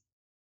 And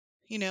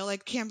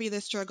like can be the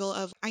struggle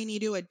of I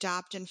need to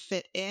adapt and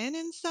fit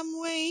in some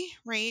way,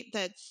 right?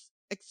 That's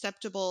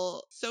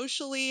acceptable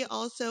socially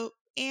also.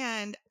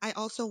 And I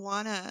also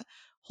want to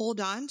hold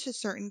on to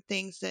certain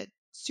things that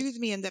soothe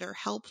me and that are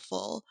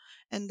helpful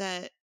and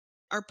that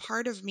are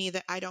part of me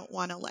that I don't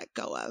want to let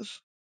go of.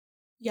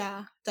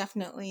 Yeah,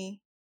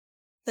 definitely.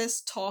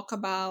 This talk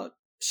about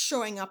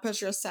showing up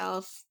as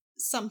yourself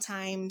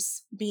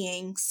sometimes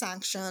being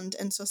sanctioned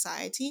in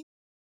society.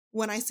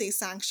 When I say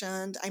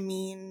sanctioned, I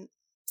mean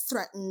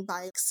threatened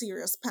by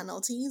serious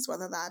penalties,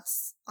 whether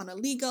that's on a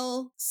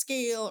legal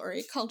scale or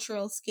a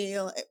cultural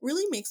scale. It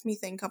really makes me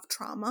think of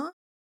trauma.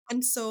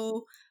 And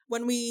so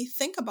when we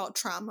think about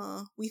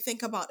trauma, we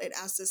think about it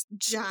as this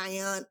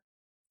giant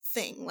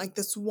thing, like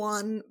this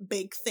one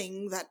big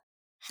thing that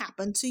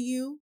happened to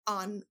you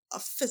on a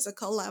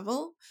physical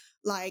level,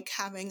 like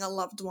having a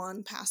loved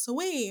one pass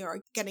away or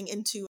getting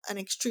into an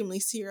extremely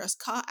serious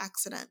car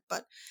accident.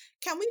 But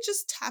can we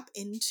just tap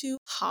into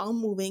how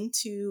moving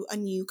to a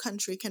new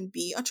country can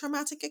be a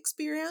traumatic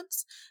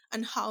experience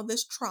and how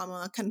this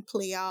trauma can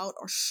play out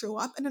or show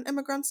up in an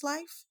immigrant's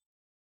life?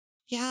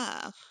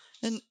 Yeah.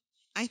 And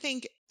I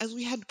think, as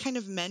we had kind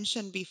of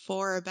mentioned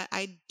before, but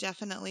I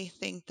definitely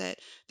think that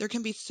there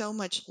can be so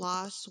much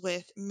loss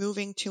with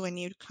moving to a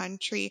new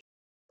country.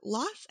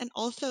 Loss and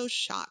also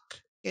shock.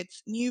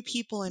 It's new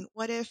people. And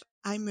what if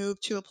I move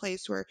to a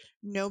place where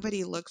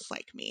nobody looks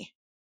like me?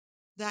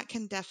 That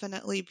can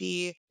definitely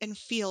be and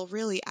feel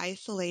really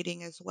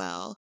isolating as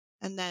well.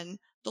 And then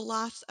the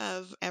loss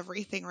of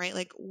everything, right?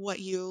 Like what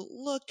you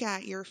look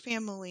at, your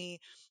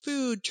family,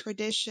 food,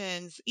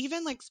 traditions,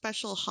 even like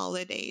special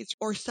holidays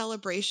or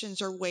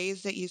celebrations or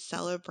ways that you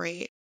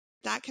celebrate.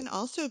 That can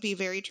also be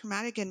very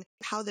traumatic, and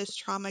how this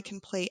trauma can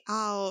play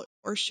out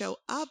or show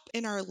up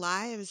in our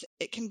lives.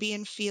 It can be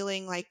in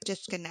feeling like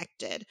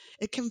disconnected.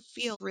 It can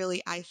feel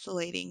really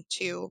isolating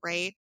too,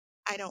 right?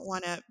 I don't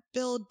want to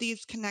build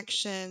these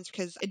connections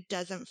because it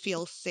doesn't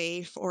feel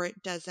safe or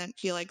it doesn't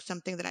feel like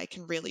something that I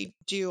can really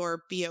do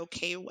or be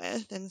okay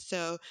with. And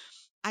so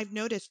I've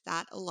noticed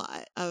that a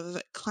lot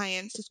of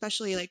clients,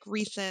 especially like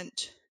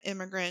recent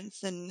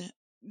immigrants, and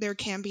there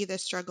can be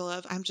this struggle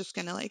of I'm just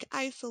going to like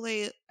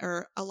isolate,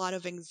 or a lot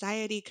of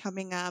anxiety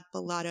coming up, a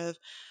lot of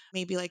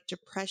maybe like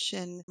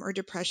depression or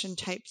depression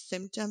type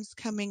symptoms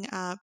coming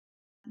up.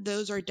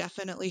 Those are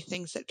definitely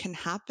things that can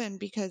happen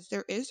because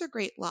there is a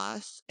great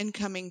loss in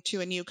coming to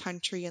a new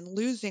country and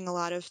losing a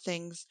lot of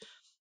things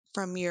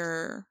from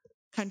your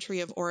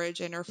country of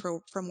origin or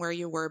from where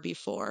you were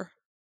before.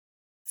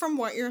 From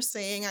what you're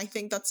saying, I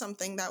think that's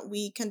something that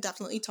we can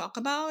definitely talk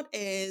about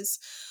is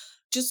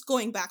just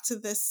going back to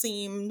this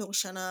same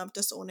notion of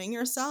disowning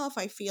yourself.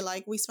 I feel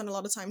like we spend a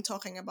lot of time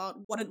talking about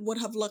what it would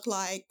have looked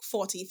like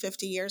 40,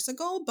 50 years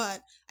ago,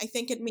 but I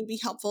think it may be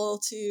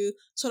helpful to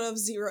sort of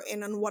zero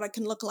in on what it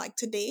can look like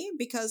today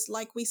because,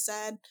 like we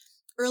said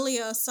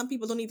earlier, some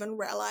people don't even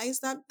realize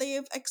that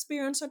they've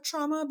experienced a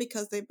trauma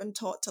because they've been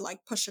taught to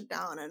like push it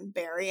down and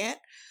bury it.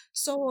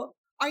 So,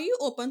 are you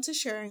open to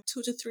sharing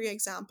 2 to 3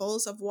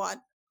 examples of what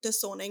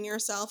disowning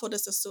yourself or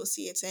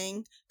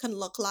disassociating can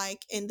look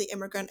like in the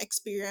immigrant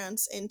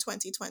experience in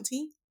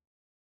 2020?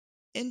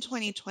 In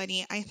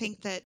 2020, I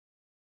think that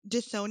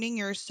disowning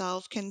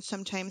yourself can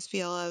sometimes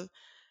feel of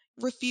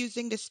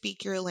refusing to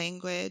speak your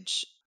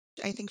language.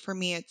 I think for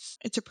me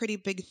it's a pretty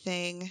big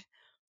thing.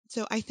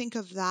 So I think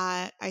of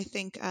that. I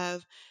think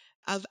of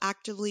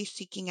actively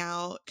seeking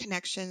out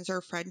connections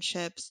or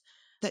friendships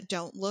that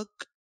don't look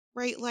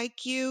right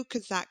like you,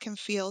 because that can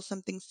feel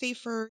something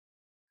safer.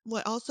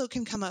 What also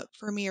can come up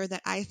for me, or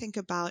that I think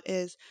about,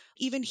 is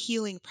even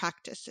healing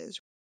practices.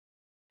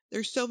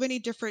 There's so many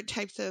different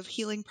types of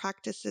healing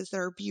practices that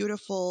are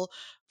beautiful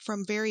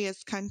from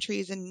various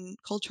countries and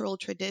cultural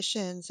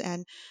traditions.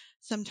 And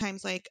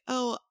sometimes, like,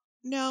 oh,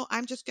 no,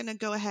 I'm just going to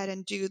go ahead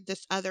and do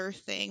this other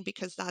thing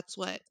because that's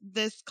what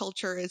this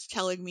culture is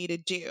telling me to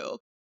do.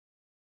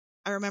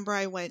 I remember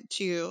I went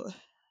to,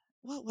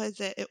 what was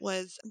it? It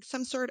was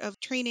some sort of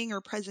training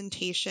or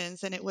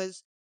presentations, and it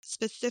was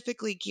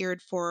specifically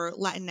geared for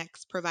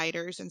Latinx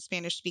providers and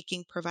Spanish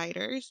speaking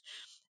providers.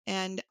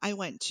 And I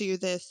went to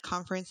this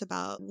conference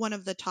about, one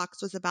of the talks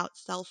was about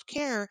self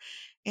care.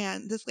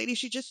 And this lady,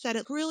 she just said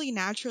it really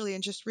naturally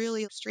and just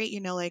really straight,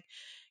 like,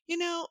 you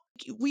know,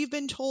 we've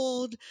been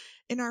told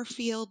in our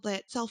field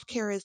that self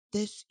care is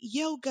this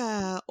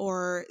yoga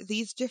or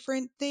these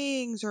different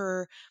things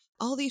or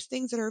all these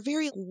things that are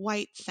very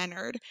white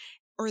centered,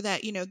 or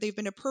that, they've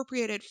been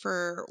appropriated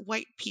for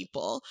white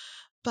people.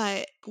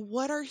 But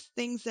what are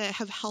things that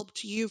have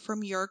helped you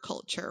from your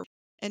culture?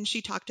 And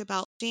she talked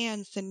about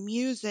dance and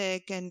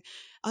music and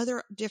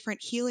other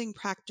different healing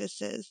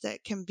practices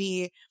that can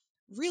be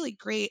really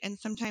great. And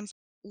sometimes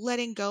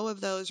letting go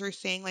of those, or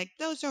saying like,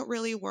 those don't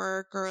really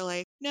work, or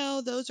like,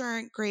 no, those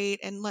aren't great,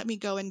 and let me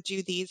go and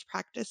do these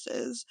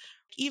practices.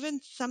 Even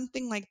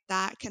something like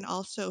that can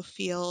also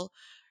feel,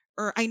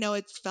 or I know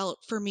it's felt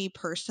for me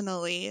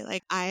personally,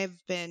 like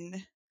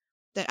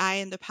that I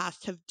in the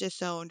past have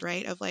disowned,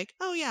 right? Of like,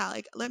 oh yeah,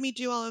 like let me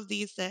do all of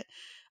these that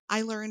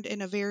I learned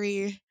in a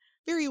very,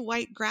 very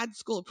white grad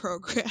school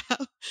program.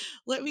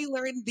 Let me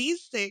learn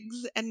these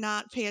things and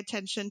not pay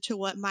attention to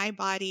what my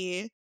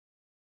body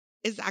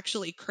is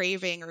actually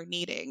craving or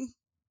needing.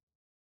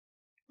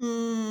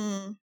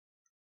 Mm,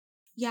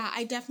 Yeah,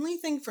 I definitely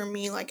think for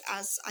me, like,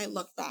 as I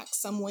look back,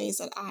 some ways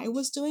that I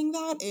was doing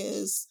that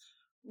is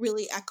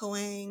really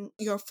echoing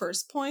your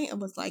first point. It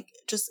was like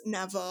just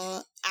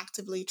never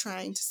actively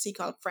trying to seek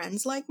out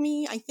friends like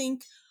me. I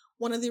think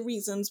one of the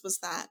reasons was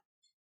that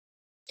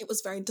it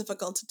was very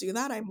difficult to do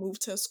that. I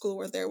moved to a school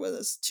where there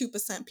was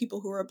 2% people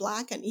who were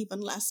Black and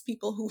even less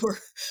people who were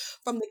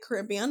from the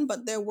Caribbean,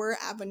 but there were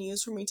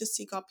avenues for me to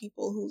seek out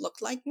people who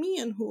looked like me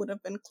and who would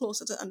have been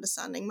closer to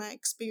understanding my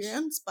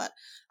experience. But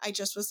I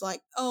just was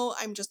like, oh,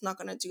 I'm just not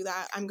going to do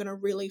that. I'm going to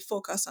really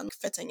focus on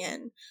fitting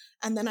in.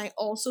 And then I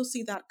also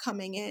see that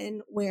coming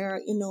in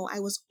where, I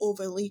was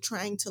overly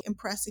trying to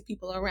impress the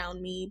people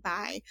around me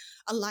by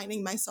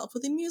aligning myself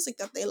with the music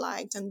that they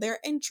liked and their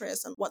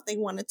interests and what they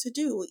wanted to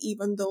do,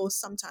 even though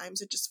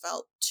sometimes it just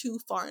felt too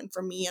foreign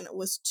for me and it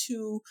was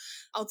too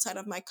outside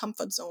of my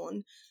comfort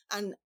zone.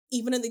 And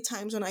even in the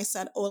times when I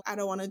said, oh, I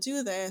don't want to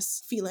do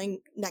this, feeling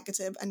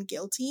negative and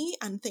guilty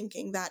and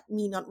thinking that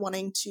me not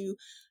wanting to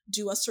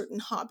do a certain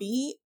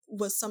hobby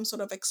was some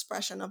sort of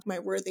expression of my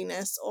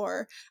worthiness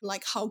or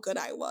like how good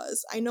I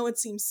was. I know it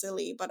seems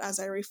silly, but as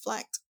I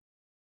reflect,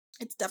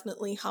 it's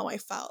definitely how I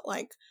felt.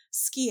 Like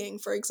skiing,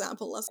 for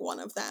example, was one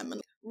of them,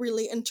 and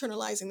really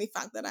internalizing the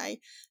fact that I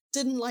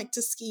didn't like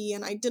to ski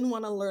and I didn't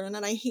want to learn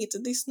and I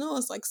hated the snow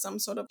as like some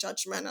sort of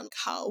judgment on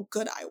how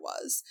good I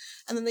was.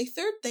 And then the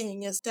third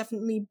thing is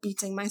definitely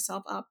beating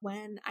myself up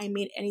when I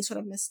made any sort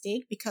of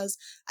mistake, because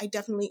I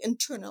definitely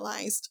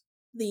internalized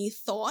the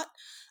thought,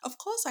 of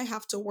course I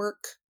have to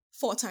work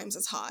 4 times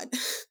as hard.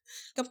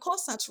 Of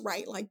course that's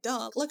right. Like,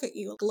 duh, look at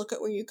you, look at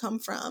where you come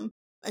from,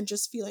 and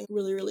just feeling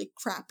really, really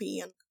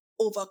crappy and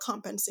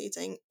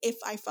overcompensating if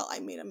I felt I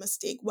made a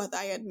mistake, whether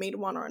I had made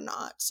one or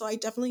not. So I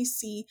definitely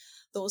see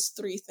those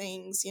three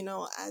things,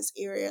 as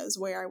areas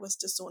where I was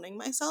disowning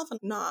myself and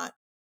not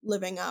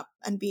living up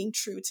and being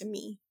true to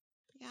me.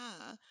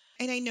 Yeah.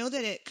 And I know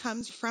that it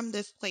comes from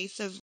this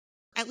place of,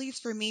 at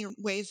least for me,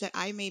 ways that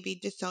I maybe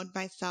disowned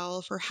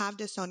myself or have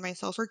disowned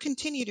myself or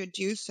continue to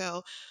do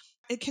so.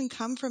 It can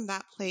come from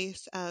that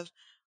place of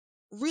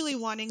really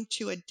wanting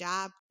to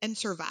adapt and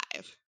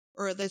survive,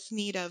 or this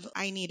need of,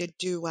 I need to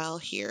do well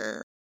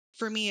here.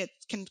 For me, it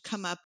can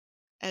come up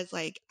as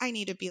like, I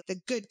need to be the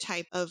good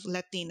type of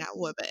Latina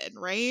woman,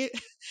 right?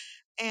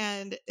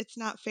 And it's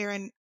not fair.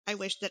 And I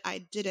wish that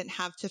I didn't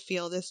have to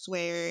feel this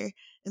way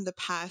in the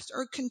past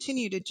or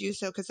continue to do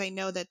so, because I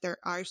know that there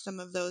are some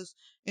of those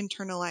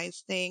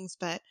internalized things.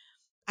 But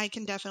I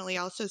can definitely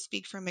also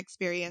speak from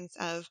experience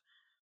of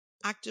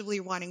actively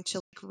wanting to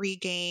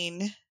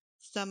regain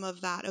some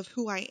of that of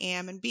who I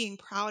am, and being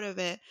proud of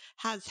it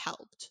has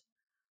helped.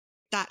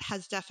 That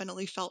has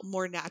definitely felt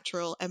more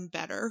natural and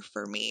better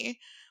for me.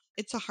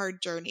 It's a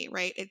hard journey,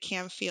 right? It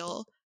can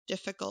feel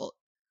difficult.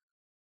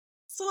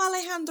 So,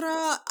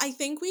 Alejandra, I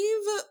think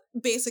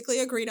we've basically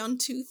agreed on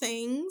two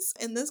things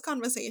in this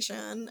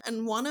conversation.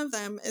 And one of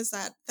them is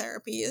that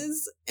therapy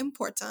is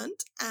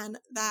important and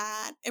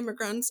that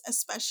immigrants,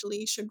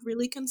 especially, should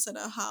really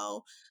consider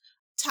how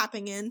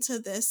tapping into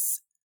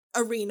this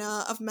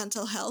arena of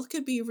mental health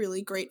could be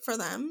really great for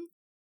them.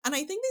 And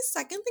I think the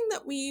second thing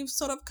that we've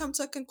sort of come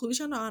to a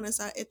conclusion on is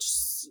that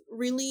it's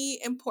really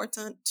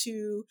important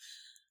to,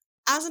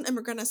 as an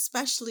immigrant,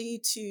 especially,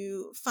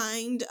 to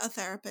find a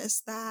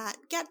therapist that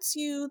gets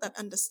you, that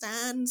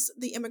understands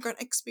the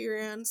immigrant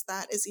experience,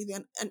 that is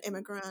either an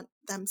immigrant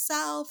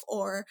themselves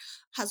or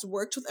has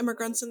worked with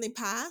immigrants in the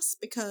past,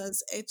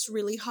 because it's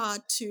really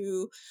hard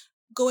to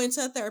go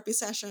into a therapy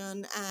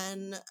session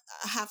and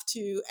have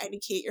to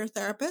educate your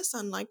therapist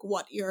on like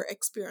what you're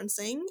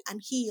experiencing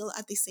and heal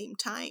at the same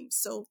time.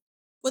 So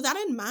with that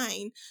in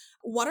mind,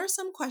 what are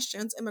some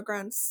questions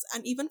immigrants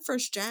and even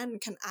first gen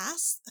can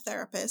ask a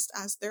therapist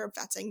as they're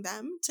vetting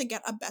them to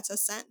get a better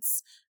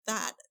sense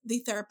that the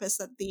therapist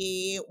that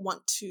they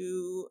want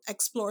to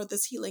explore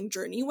this healing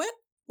journey with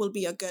will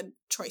be a good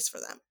choice for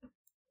them?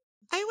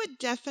 I would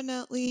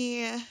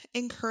definitely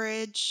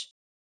encourage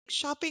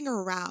shopping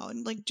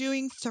around, like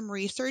doing some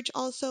research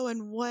also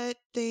on what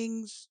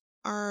things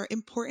are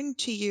important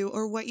to you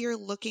or what you're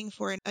looking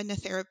for in a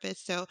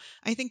therapist. So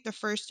I think the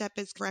first step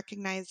is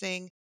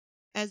recognizing,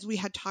 as we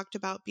had talked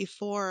about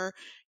before,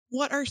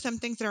 what are some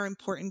things that are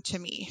important to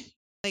me?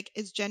 Like,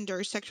 is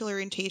gender, sexual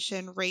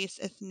orientation, race,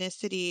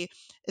 ethnicity,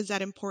 is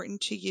that important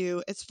to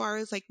you as far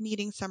as like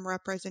needing some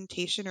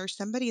representation or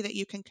somebody that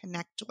you can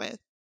connect with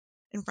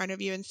in front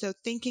of you? And so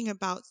thinking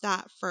about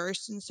that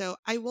first. And so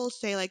I will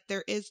say, like,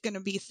 there is going to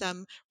be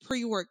some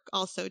pre work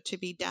also to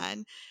be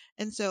done.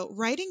 And so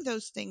writing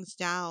those things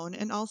down,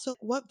 and also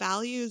what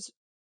values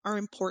are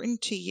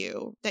important to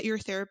you that your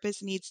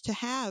therapist needs to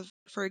have.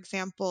 For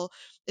example,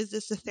 is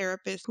this a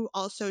therapist who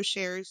also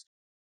shares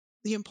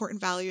the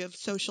important value of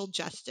social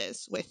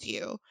justice with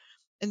you?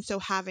 And so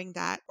having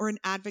that, or an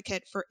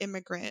advocate for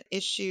immigrant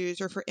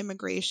issues or for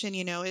immigration,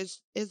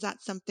 is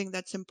that something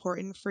that's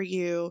important for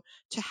you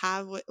to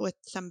have with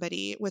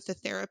somebody, with a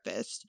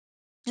therapist?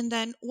 And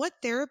then what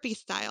therapy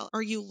style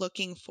are you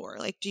looking for?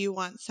 Like, do you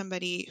want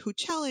somebody who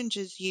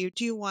challenges you?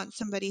 Do you want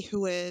somebody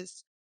who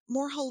is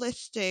more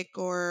holistic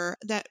or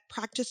that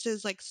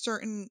practices like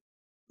certain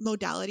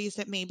modalities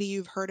that maybe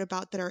you've heard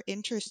about that are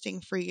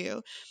interesting for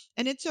you.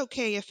 And it's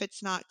okay if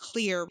it's not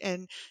clear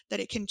and that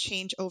it can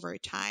change over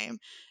time.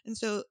 And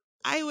so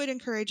I would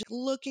encourage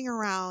looking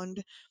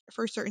around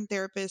for certain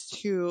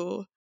therapists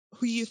who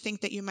you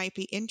think that you might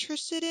be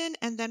interested in.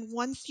 And then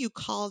once you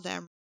call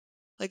them,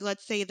 like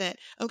let's say that,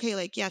 okay,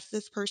 like, yes,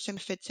 this person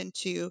fits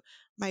into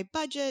my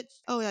budget.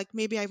 Oh, like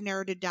maybe I've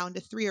narrowed it down to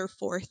 3 or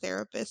 4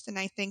 therapists. And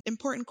I think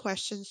important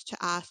questions to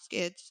ask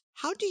is,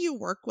 how do you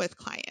work with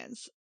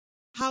clients?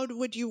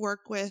 Would you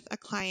work with a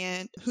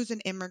client who's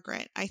an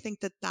immigrant? I think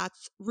that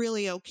that's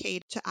really okay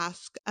to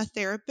ask a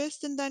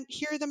therapist and then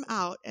hear them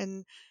out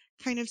and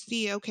kind of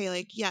see, okay,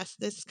 like, yes,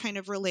 this kind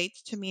of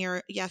relates to me,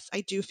 or yes,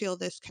 I do feel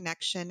this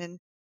connection.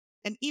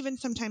 And even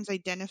sometimes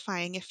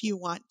identifying if you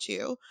want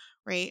to,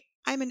 right?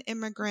 I'm an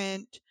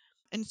immigrant.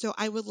 And so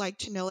I would like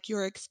to know like,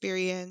 your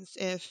experience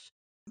if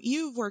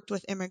you've worked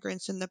with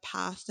immigrants in the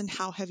past and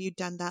how have you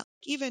done that?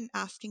 Even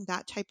asking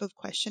that type of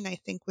question, I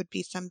think would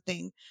be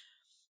something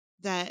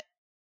that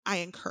I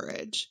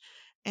encourage.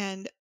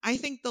 And I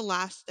think the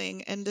last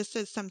thing, and this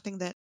is something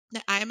that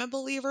I'm a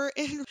believer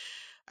in,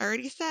 I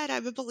already said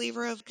I'm a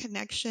believer of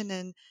connection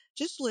and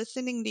just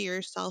listening to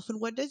yourself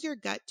and what does your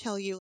gut tell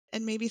you?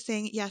 And maybe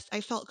saying, yes,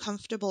 I felt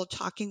comfortable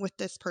talking with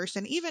this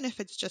person, even if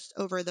it's just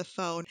over the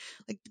phone,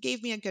 like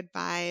gave me a good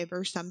vibe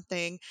or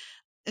something.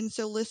 And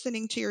so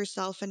listening to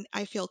yourself and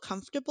I feel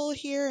comfortable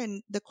here.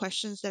 And the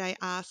questions that I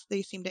ask,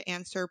 they seem to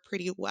answer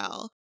pretty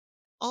well.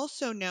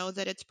 Also know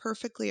that it's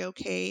perfectly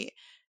okay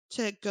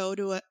to go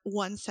to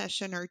one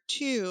session or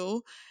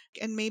two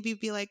and maybe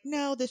be like,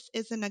 no, this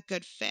isn't a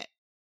good fit.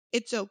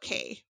 It's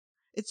okay.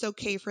 It's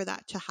okay for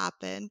that to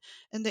happen,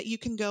 and that you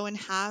can go and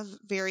have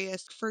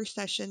various first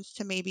sessions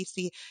to maybe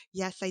see,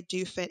 yes, I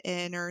do fit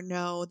in, or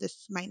no,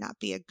 this might not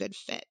be a good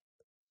fit.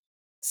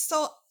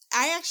 So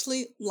I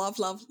actually love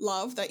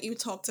that you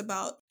talked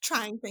about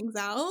trying things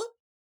out.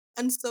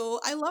 And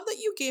so I love that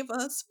you gave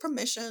us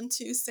permission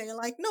to say,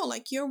 like, no,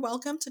 like, you're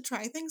welcome to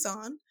try things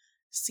on,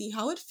 see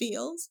how it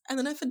feels. And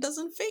then if it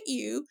doesn't fit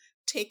you,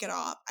 take it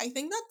off. I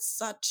think that's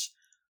such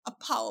a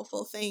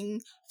powerful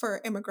thing for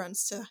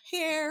immigrants to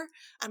hear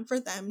and for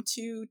them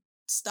to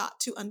start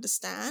to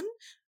understand.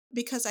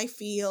 Because I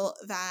feel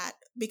that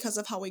because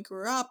of how we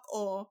grew up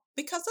or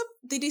because of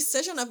the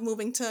decision of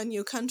moving to a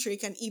new country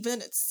can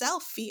even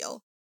itself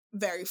feel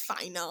very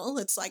final.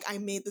 It's like, I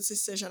made this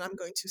decision, I'm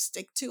going to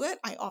stick to it.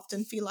 I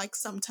often feel like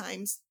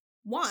sometimes,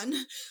 one,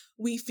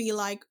 we feel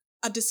like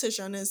a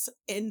decision is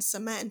in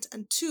cement,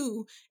 and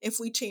two, if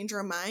we change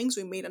our minds,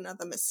 we made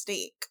another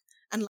mistake.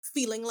 And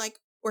feeling like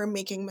we're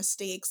making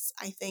mistakes,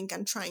 I think,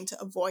 and trying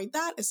to avoid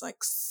that is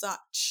like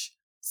such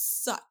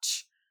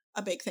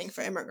a big thing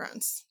for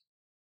immigrants.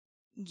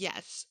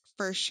 Yes,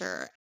 for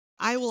sure.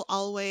 I will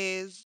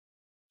always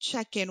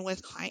check in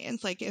with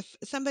clients. Like if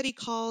somebody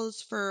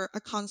calls for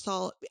a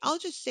consult, I'll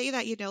just say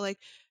that, like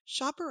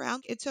shop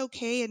around. It's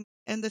okay.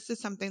 And this is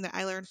something that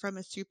I learned from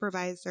a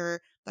supervisor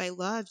that I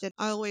loved. And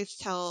I always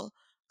tell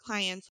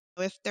clients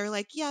if they're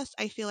like, yes,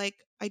 I feel like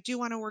I do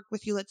want to work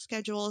with you, let's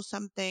schedule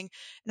something.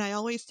 And I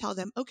always tell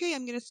them, okay,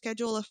 I'm going to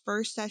schedule a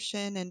first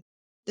session and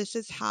this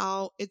is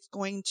how it's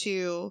going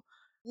to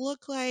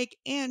look like.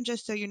 And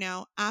just so you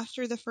know,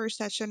 after the first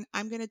session,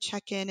 I'm going to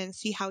check in and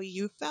see how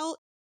you felt,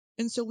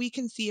 and so we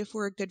can see if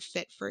we're a good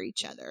fit for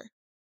each other.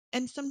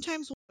 And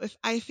sometimes if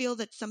I feel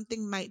that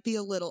something might be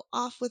a little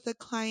off with a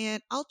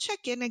client, I'll check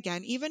in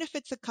again, even if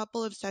it's a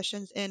couple of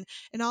sessions in,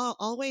 and I'll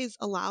always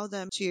allow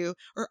them to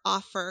or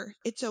offer,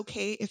 it's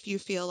okay if you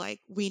feel like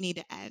we need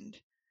to end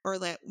or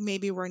that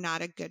maybe we're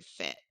not a good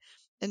fit.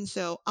 And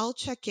so I'll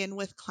check in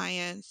with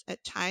clients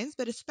at times,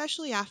 but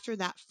especially after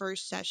that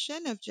first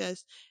session of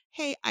just,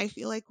 hey, I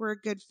feel like we're a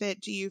good fit.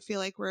 Do you feel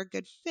like we're a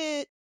good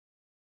fit?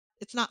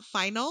 It's not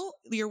final.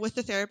 You're with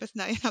the therapist,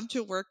 now you have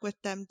to work with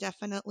them.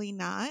 Definitely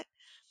not.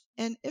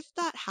 And if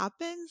that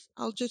happens,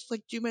 I'll just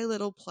like do my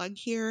little plug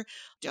here.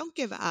 Don't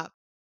give up.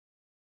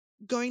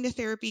 Going to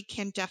therapy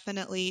can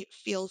definitely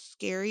feel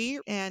scary.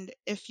 And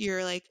if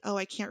you're like, oh,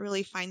 I can't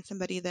really find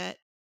somebody that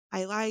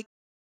I like,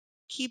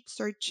 keep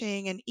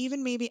searching and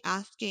even maybe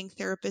asking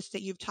therapists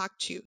that you've talked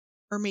to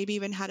or maybe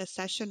even had a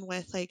session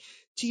with, like,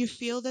 do you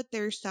feel that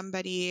there's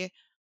somebody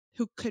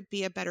who could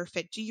be a better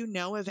fit? Do you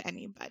know of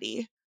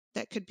anybody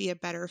that could be a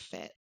better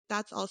fit?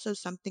 That's also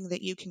something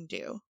that you can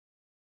do.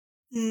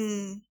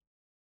 Hmm.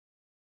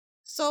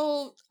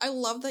 So I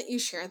love that you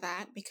share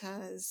that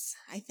because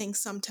I think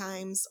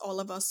sometimes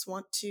all of us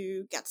want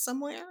to get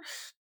somewhere,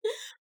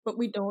 but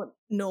we don't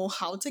know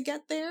how to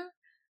get there.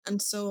 And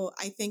so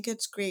I think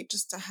it's great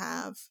just to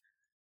have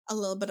a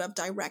little bit of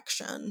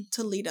direction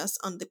to lead us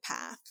on the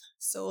path.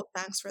 So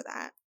thanks for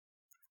that.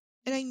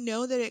 And I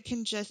know that it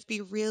can just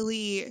be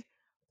really,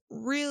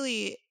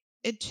 really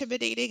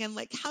intimidating and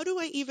like, how do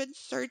I even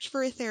search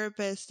for a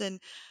therapist? And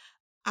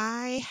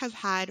I have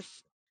had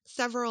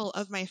several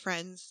of my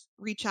friends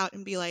reach out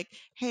and be like,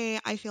 hey,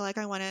 I feel like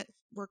I want to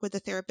work with a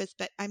therapist,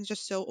 but I'm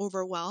just so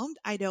overwhelmed.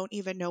 I don't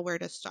even know where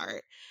to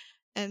start.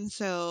 And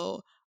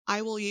so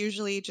I will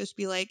usually just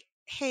be like,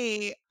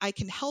 hey, I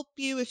can help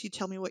you if you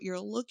tell me what you're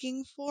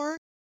looking for.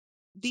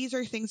 these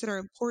are things that are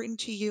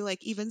important to you,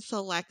 like even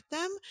select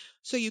them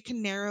so you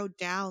can narrow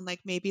down, like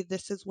maybe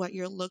this is what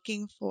you're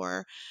looking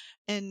for.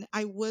 And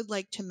I would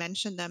like to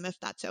mention them if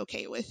that's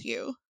okay with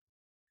you.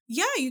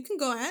 Yeah, you can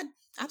go ahead.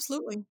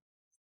 Absolutely.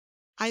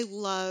 I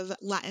love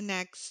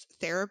Latinx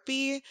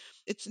therapy.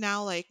 It's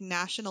now like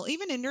national,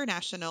 even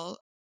international.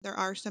 There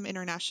are some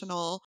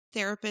international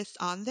therapists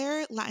on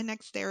there,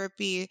 Latinx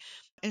therapy,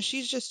 and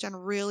she's just done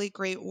really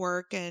great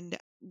work and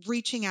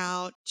reaching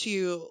out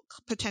to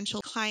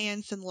potential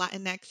clients and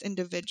Latinx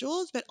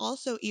individuals, but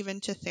also even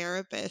to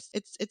therapists.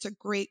 It's a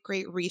great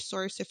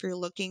resource if you're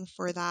looking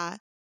for that.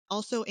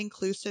 Also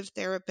inclusive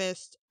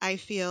therapist, I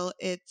feel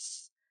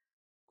it's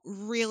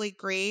really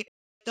great.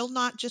 They'll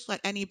not just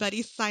let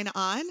anybody sign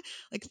on.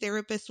 Like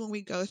therapists, when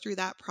we go through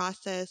that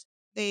process,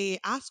 they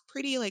ask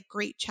pretty like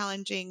great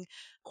challenging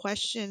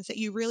questions that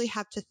you really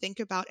have to think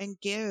about and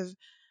give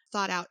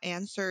thought out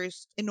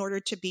answers in order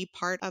to be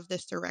part of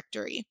this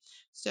directory.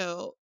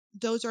 So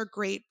those are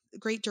great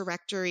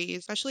directories,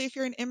 especially if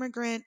you're an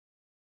immigrant.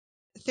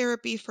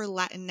 Therapy for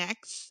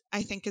Latinx,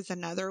 I think, is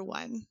another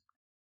one.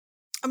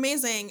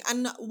 Amazing.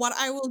 And what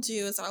I will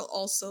do is I'll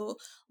also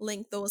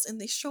link those in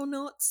the show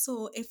notes.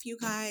 So if you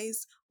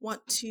guys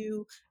want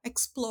to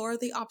explore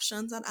the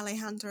options that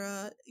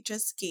Alejandra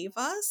just gave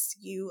us,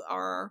 you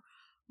are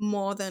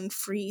more than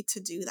free to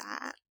do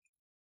that.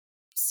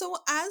 So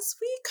as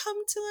we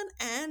come to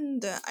an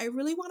end, I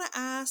really want to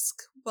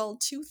ask, well,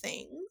 two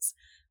things.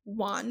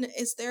 One,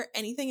 is there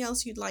anything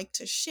else you'd like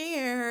to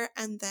share?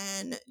 And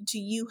then, do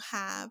you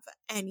have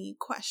any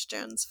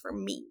questions for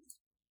me?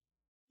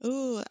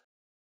 Ooh,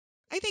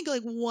 I think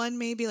like one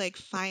maybe like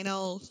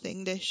final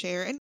thing to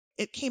share, and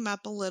it came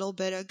up a little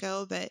bit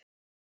ago, but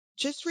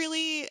just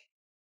really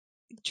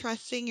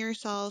trusting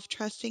yourself,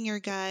 trusting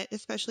your gut,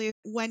 especially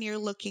when you're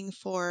looking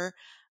for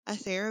a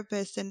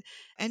therapist and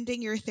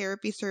ending your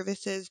therapy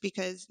services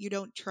because you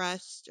don't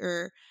trust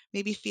or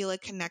maybe feel a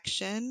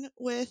connection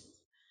with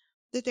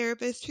the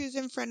therapist who's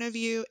in front of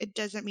you. It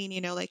doesn't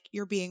mean, like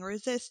you're being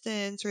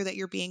resistant or that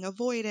you're being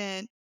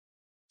avoidant.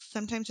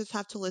 Sometimes just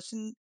have to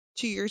listen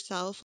to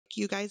yourself.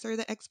 You guys are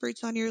the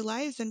experts on your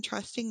lives and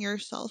trusting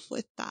yourself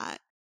with that.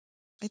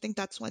 I think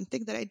that's one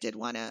thing that I did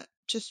want to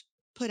just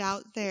put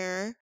out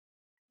there.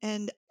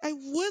 And I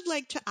would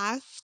like to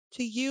ask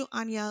to you,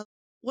 Anya,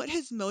 what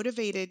has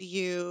motivated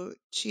you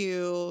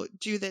to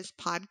do this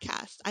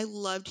podcast? I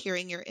loved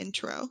hearing your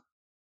intro.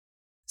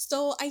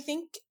 So I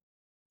think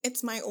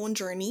it's my own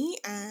journey,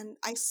 and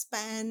I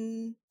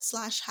spend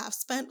slash have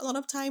spent a lot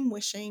of time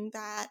wishing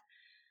that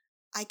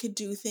I could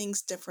do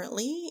things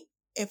differently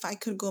if I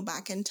could go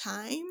back in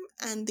time.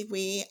 And the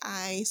way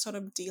I sort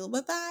of deal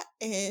with that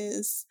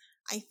is,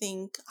 I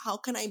think, how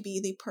can I be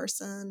the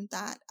person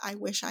that I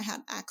wish I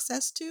had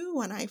access to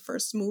when I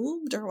first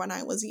moved or when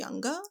I was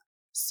younger?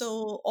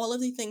 So, all of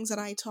the things that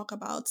I talk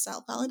about,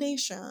 self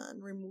validation,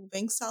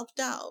 removing self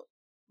doubt,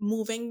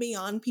 moving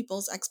beyond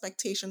people's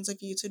expectations of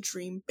you to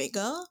dream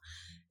bigger,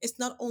 it's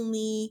not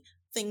only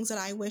things that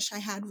I wish I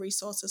had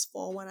resources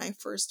for when I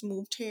first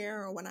moved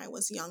here or when I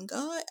was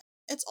younger.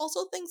 It's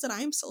also things that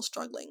I'm still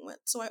struggling with.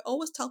 So I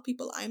always tell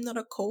people I'm not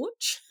a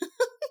coach.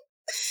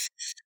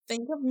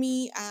 Think of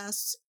me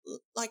as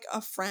like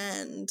a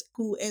friend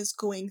who is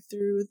going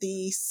through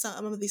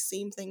some of the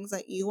same things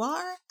that you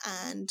are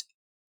and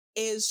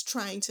is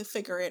trying to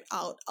figure it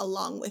out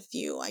along with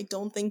you. I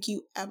don't think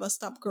you ever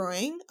stop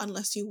growing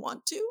unless you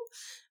want to.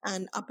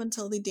 And up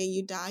until the day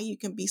you die, you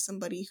can be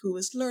somebody who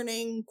is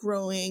learning,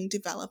 growing,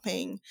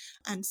 developing,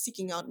 and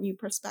seeking out new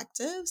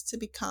perspectives to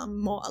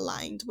become more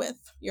aligned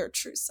with your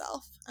true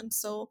self. And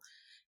so,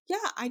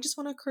 yeah, I just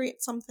want to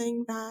create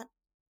something that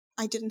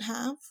I didn't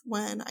have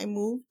when I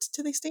moved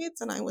to the States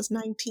and I was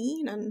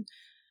 19, and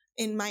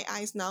in my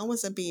eyes now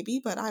was a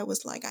baby, but I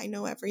was like, I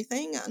know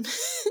everything. And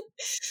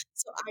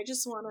so I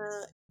just want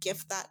to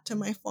gift that to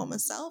my former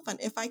self. And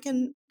if I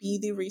can be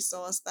the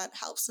resource that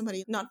helps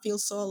somebody not feel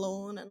so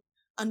alone and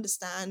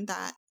understand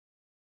that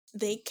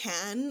they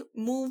can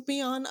move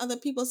beyond other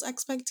people's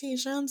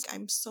expectations,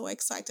 I'm so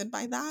excited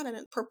by that. And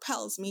it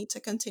propels me to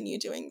continue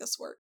doing this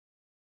work.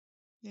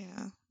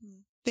 Yeah.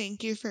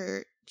 Thank you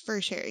for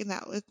sharing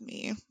that with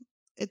me.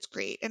 It's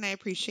great and I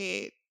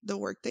appreciate the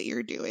work that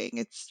you're doing.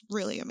 It's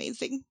really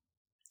amazing.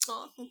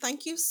 Oh, well,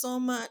 thank you so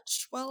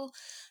much. Well,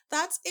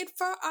 that's it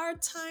for our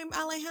time,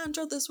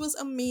 Alejandro. This was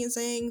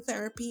amazing.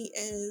 Therapy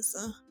is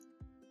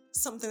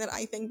something that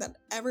I think that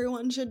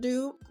everyone should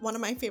do. One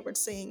of my favorite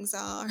sayings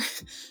are,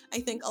 I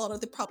think a lot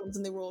of the problems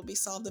in the world will be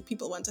solved if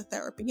people went to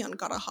therapy and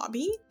got a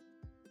hobby.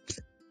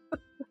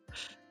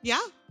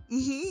 Yeah.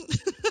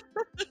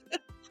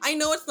 I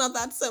know it's not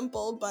that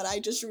simple, but I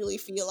just really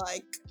feel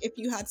like if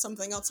you had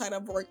something outside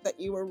of work that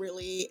you were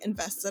really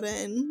invested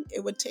in,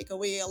 it would take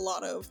away a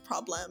lot of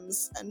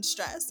problems and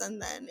stress.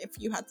 And then if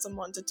you had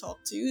someone to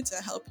talk to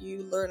help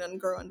you learn and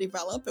grow and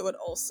develop, it would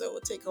also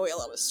take away a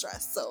lot of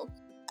stress. So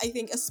I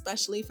think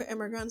especially for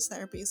immigrants,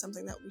 therapy is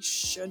something that we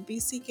should be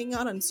seeking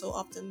out. And so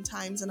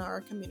oftentimes in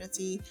our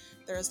community,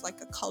 there's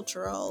like a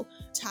cultural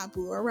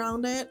taboo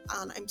around it.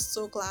 And I'm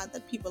so glad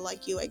that people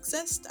like you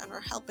exist and are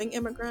helping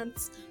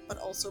immigrants, but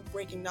also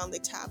breaking down the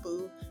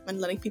taboo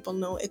and letting people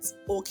know it's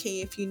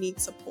okay if you need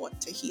support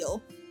to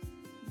heal.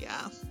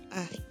 Yeah,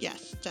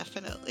 yes,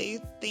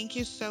 definitely. Thank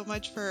you so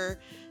much for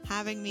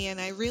having me, and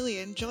I really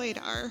enjoyed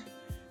our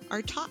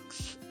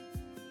talks.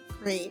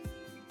 Great.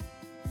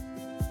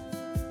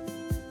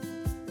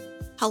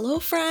 Hello,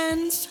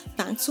 friends!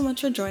 Thanks so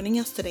much for joining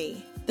us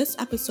today. This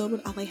episode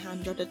with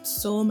Alejandra did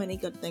so many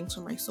good things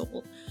for my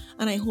soul,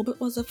 and I hope it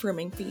was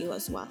affirming for you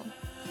as well.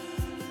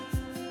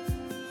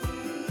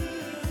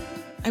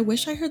 I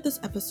wish I heard this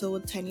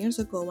episode 10 years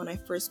ago when I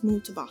first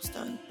moved to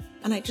Boston,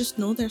 and I just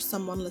know there's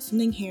someone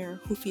listening here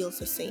who feels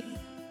the same.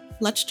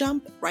 Let's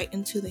jump right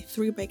into the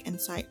 3 big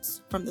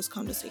insights from this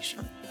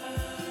conversation.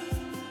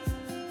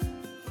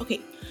 Okay,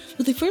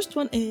 so the first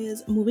one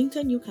is moving to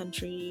a new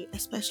country,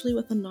 especially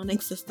with a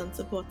non-existent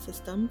support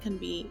system, can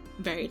be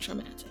very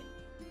traumatic.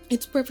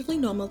 It's perfectly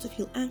normal to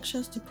feel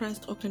anxious,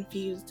 depressed, or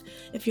confused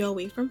if you're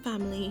away from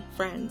family,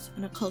 friends,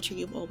 and a culture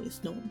you've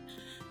always known.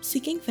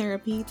 Seeking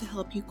therapy to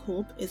help you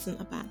cope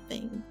isn't a bad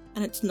thing,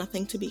 and it's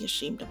nothing to be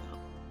ashamed about.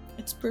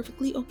 It's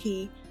perfectly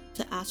okay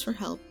to ask for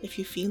help if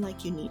you feel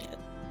like you need it.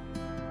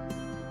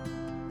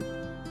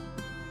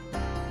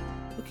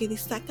 Okay, the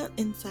second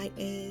insight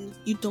is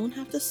you don't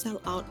have to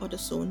sell out or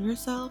disown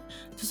yourself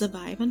to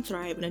survive and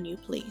thrive in a new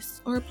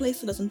place or a place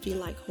that doesn't feel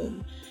like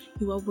home.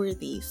 You are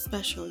worthy,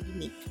 special,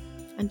 unique,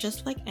 and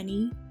just like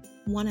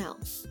anyone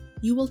else,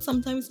 you will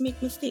sometimes make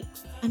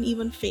mistakes and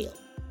even fail.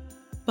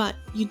 But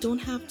you don't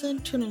have to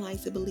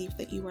internalize the belief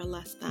that you are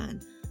less than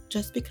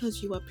just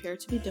because you appear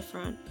to be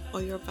different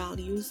or your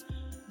values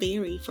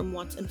vary from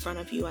what's in front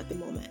of you at the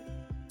moment.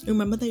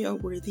 Remember that you're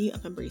worthy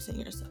of embracing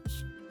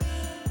yourself.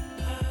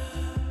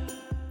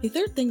 The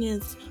third thing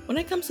is, when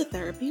it comes to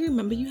therapy,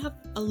 remember you have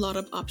a lot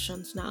of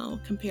options now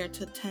compared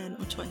to 10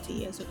 or 20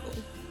 years ago.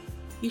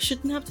 You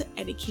shouldn't have to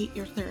educate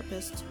your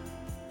therapist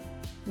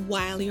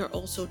while you're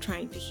also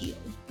trying to heal.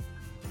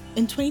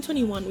 In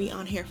 2021, we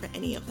aren't here for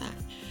any of that.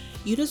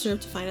 You deserve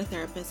to find a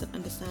therapist that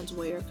understands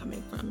where you're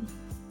coming from,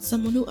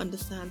 someone who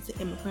understands the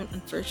immigrant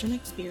and first-gen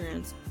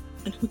experience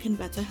and who can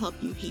better help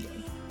you heal.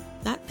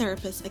 That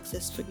therapist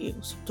exists for you,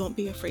 so don't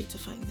be afraid to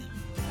find them.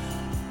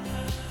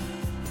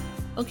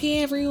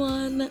 Okay,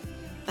 everyone,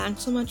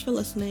 thanks so much for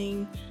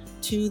listening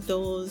to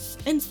those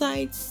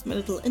insights, my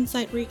little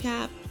insight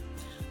recap.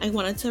 I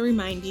wanted to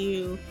remind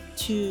you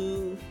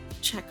to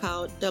check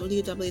out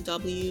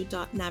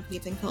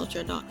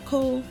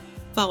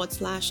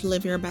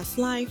www.navigatingculture.co/live your best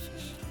life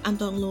and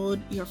download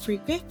your free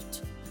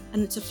gift.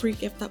 And it's a free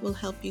gift that will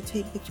help you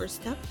take the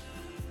first step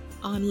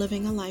on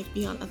living a life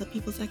beyond other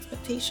people's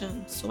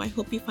expectations. So I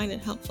hope you find it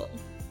helpful.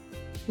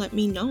 Let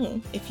me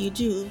know if you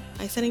do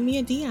by sending me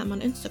a DM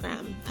on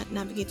Instagram at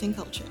Navigating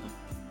Culture.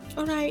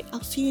 Alright,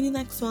 I'll see you in the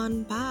next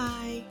one.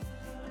 Bye!